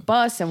go get a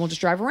bus and we'll just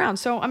drive around.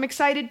 So I'm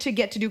excited to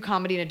get to do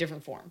comedy in a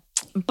different form.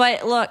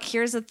 But look,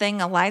 here's the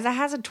thing. Eliza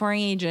has a touring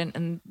agent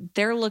and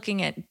they're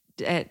looking at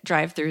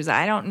drive-thrus.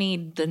 I don't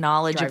need the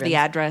knowledge of the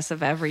address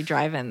of every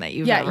drive-in that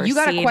you've ever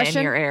seen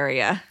in your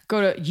area.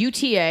 Go to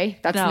UTA.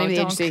 That's the name of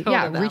the agency.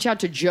 Yeah, reach out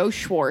to Joe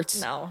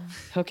Schwartz. No.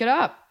 Hook it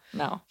up.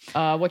 No.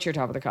 What's your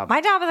Top of the Cob? My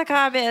Top of the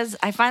Cob is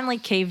I finally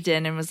caved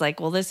in and was like,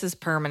 well, this is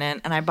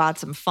permanent. And I bought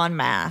some fun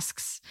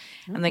masks.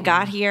 And they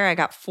got here. I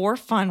got 4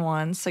 fun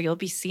ones. So you'll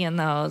be seeing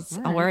those.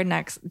 I'll wear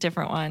a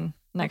different one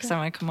next time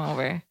I come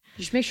over.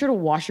 Just make sure to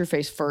wash your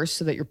face first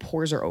so that your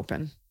pores are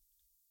open.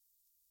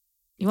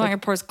 You want your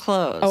pores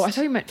closed. Oh, I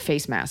thought you meant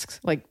face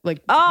masks. Like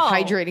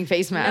hydrating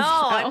face masks.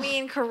 No, I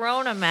mean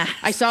Corona masks.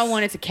 I saw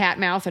one. It's a cat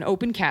mouth, an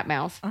open cat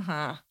mouth.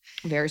 Uh-huh.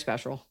 Very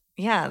special.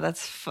 Yeah,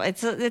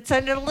 it's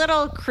a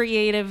little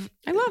creative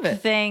I love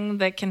it. thing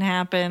that can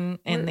happen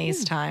in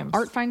these times.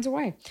 Art finds a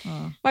way.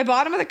 My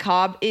bottom of the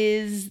cob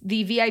is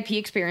the VIP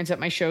experience at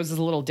my shows is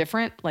a little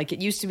different. Like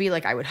it used to be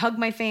like I would hug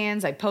my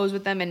fans, I'd pose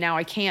with them, and now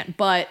I can't,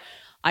 but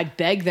I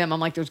beg them. I'm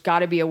like, there's got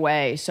to be a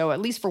way. So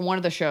at least for one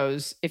of the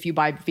shows, if you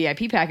buy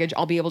VIP package,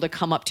 I'll be able to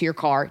come up to your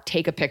car,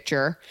 take a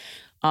picture,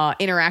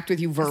 interact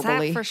with you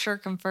verbally. Is that for sure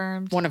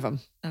confirmed? One of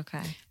them.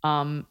 Okay.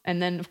 And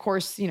then of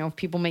course, if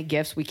people make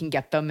gifts, we can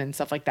get them and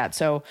stuff like that.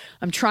 So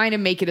I'm trying to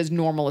make it as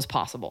normal as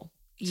possible.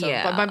 So,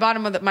 Yeah. But my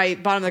bottom of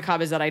the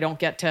cob is that I don't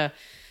get to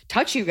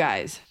touch you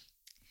guys.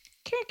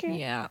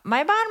 Yeah.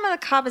 My bottom of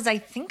the cob is I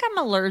think I'm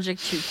allergic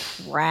to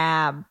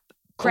crab?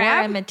 Or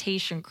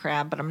imitation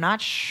crab, but I'm not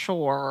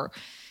sure.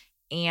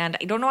 And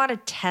I don't know how to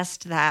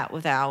test that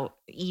without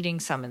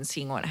eating some and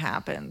seeing what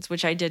happens,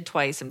 which I did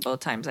twice, and both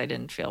times I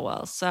didn't feel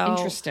well. So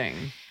Interesting.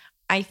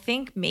 I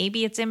think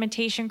maybe it's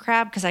imitation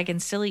crab because I can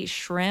still eat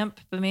shrimp,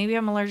 but maybe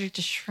I'm allergic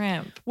to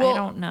shrimp. Well, I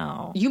don't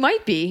know. You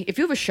might be. If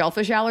you have a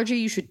shellfish allergy,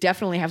 you should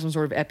definitely have some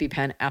sort of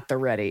EpiPen at the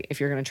ready if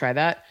you're going to try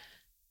that.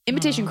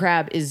 Imitation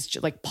crab is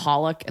like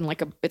pollock and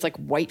it's like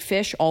white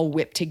fish all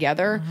whipped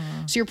together.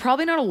 So you're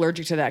probably not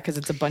allergic to that because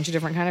it's a bunch of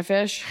different kind of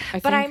fish.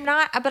 But I'm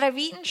not. But I've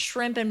eaten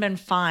shrimp and been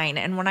fine.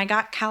 And when I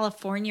got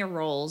California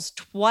rolls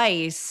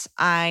twice,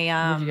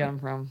 Where'd you get them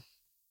from?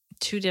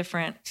 Two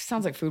different.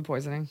 Sounds like food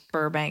poisoning.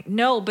 Burbank.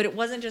 No, but it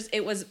wasn't just.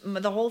 It was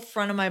the whole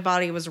front of my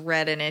body was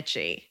red and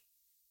itchy.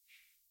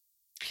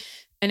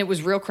 And it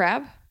was real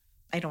crab?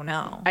 I don't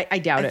know. I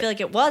doubt it. I feel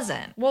like it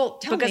wasn't. Well,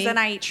 tell because me. then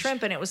I ate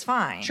shrimp and it was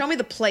fine. Show me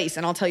the place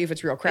and I'll tell you if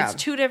it's real crab.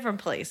 It's two different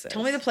places.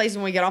 Tell me the place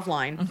when we get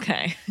offline.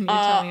 Okay. You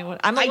tell me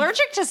what. I'm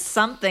allergic to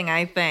something,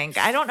 I think.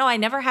 I don't know. I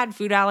never had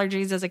food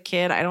allergies as a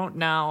kid. I don't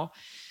know.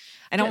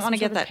 I don't want to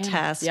get that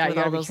test with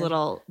all those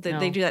little.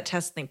 They do that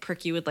test and they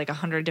prick you with like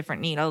 100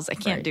 different needles. I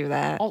can't do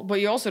that. But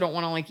you also don't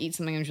want to like eat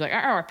something and you're like,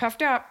 oh, I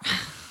puffed up.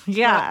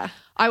 Yeah.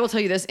 I will tell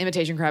you this: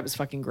 imitation crab is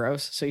fucking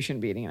gross, so you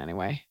shouldn't be eating it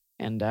anyway.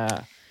 And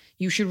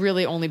you should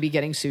really only be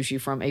getting sushi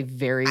from a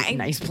very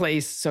nice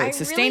place, so it's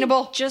sustainable. I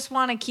really just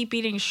want to keep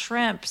eating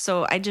shrimp,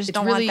 so I just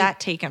don't want that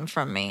taken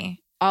from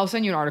me. I'll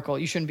send you an article.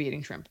 You shouldn't be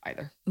eating shrimp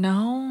either.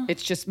 No.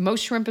 It's just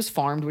most shrimp is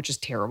farmed, which is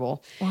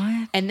terrible.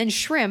 What? And then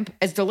shrimp,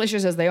 as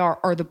delicious as they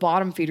are the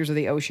bottom feeders of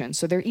the ocean.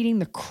 So they're eating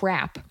the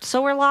crap.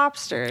 So are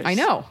lobsters. I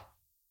know.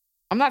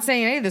 I'm not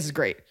saying any of this is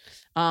great.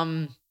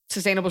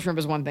 Sustainable shrimp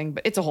is one thing,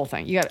 but it's a whole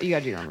thing. You got to do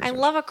your own research. I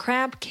love a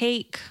crab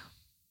cake.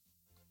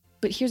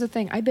 But here's the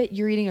thing. I bet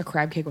you're eating a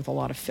crab cake with a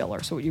lot of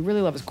filler. So what you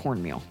really love is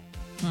cornmeal.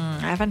 I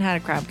haven't had a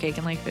crab cake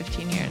in like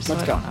 15 years.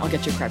 Let's go. I'll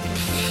get you a crab cake.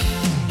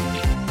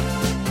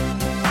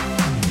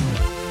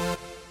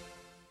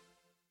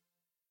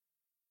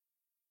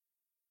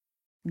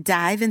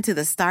 Dive into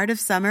the start of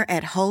summer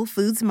at Whole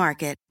Foods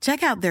Market.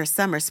 Check out their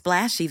summer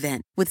splash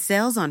event with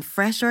sales on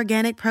fresh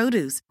organic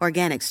produce,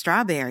 organic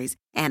strawberries,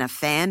 and a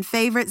fan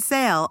favorite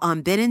sale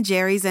on Ben &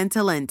 Jerry's and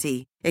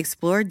Talenti.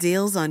 Explore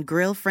deals on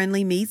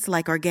grill-friendly meats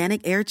like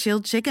organic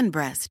air-chilled chicken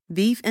breast,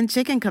 beef and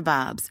chicken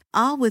kebabs,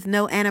 all with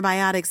no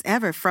antibiotics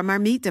ever from our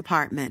meat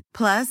department.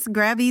 Plus,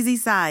 grab easy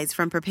sides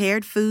from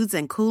prepared foods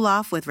and cool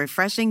off with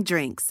refreshing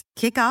drinks.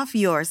 Kick off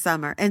your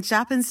summer and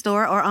shop in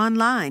store or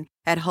online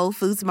at Whole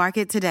Foods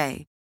Market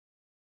today.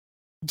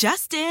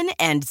 Just in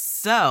and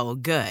so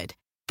good.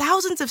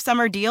 Thousands of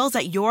summer deals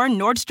at your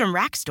Nordstrom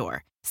Rack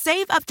store.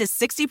 Save up to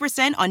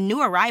 60% on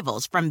new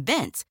arrivals from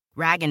Vince,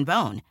 Rag &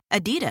 Bone,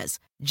 Adidas,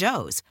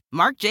 Joe's,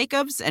 Marc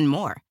Jacobs, and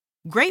more.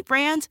 Great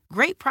brands,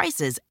 great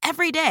prices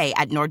every day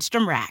at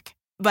Nordstrom Rack.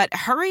 But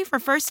hurry for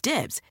first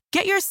dibs.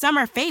 Get your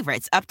summer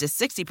favorites up to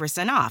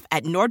 60% off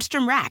at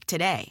Nordstrom Rack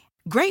today.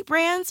 Great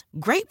brands,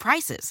 great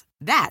prices.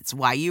 That's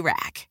why you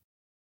rack.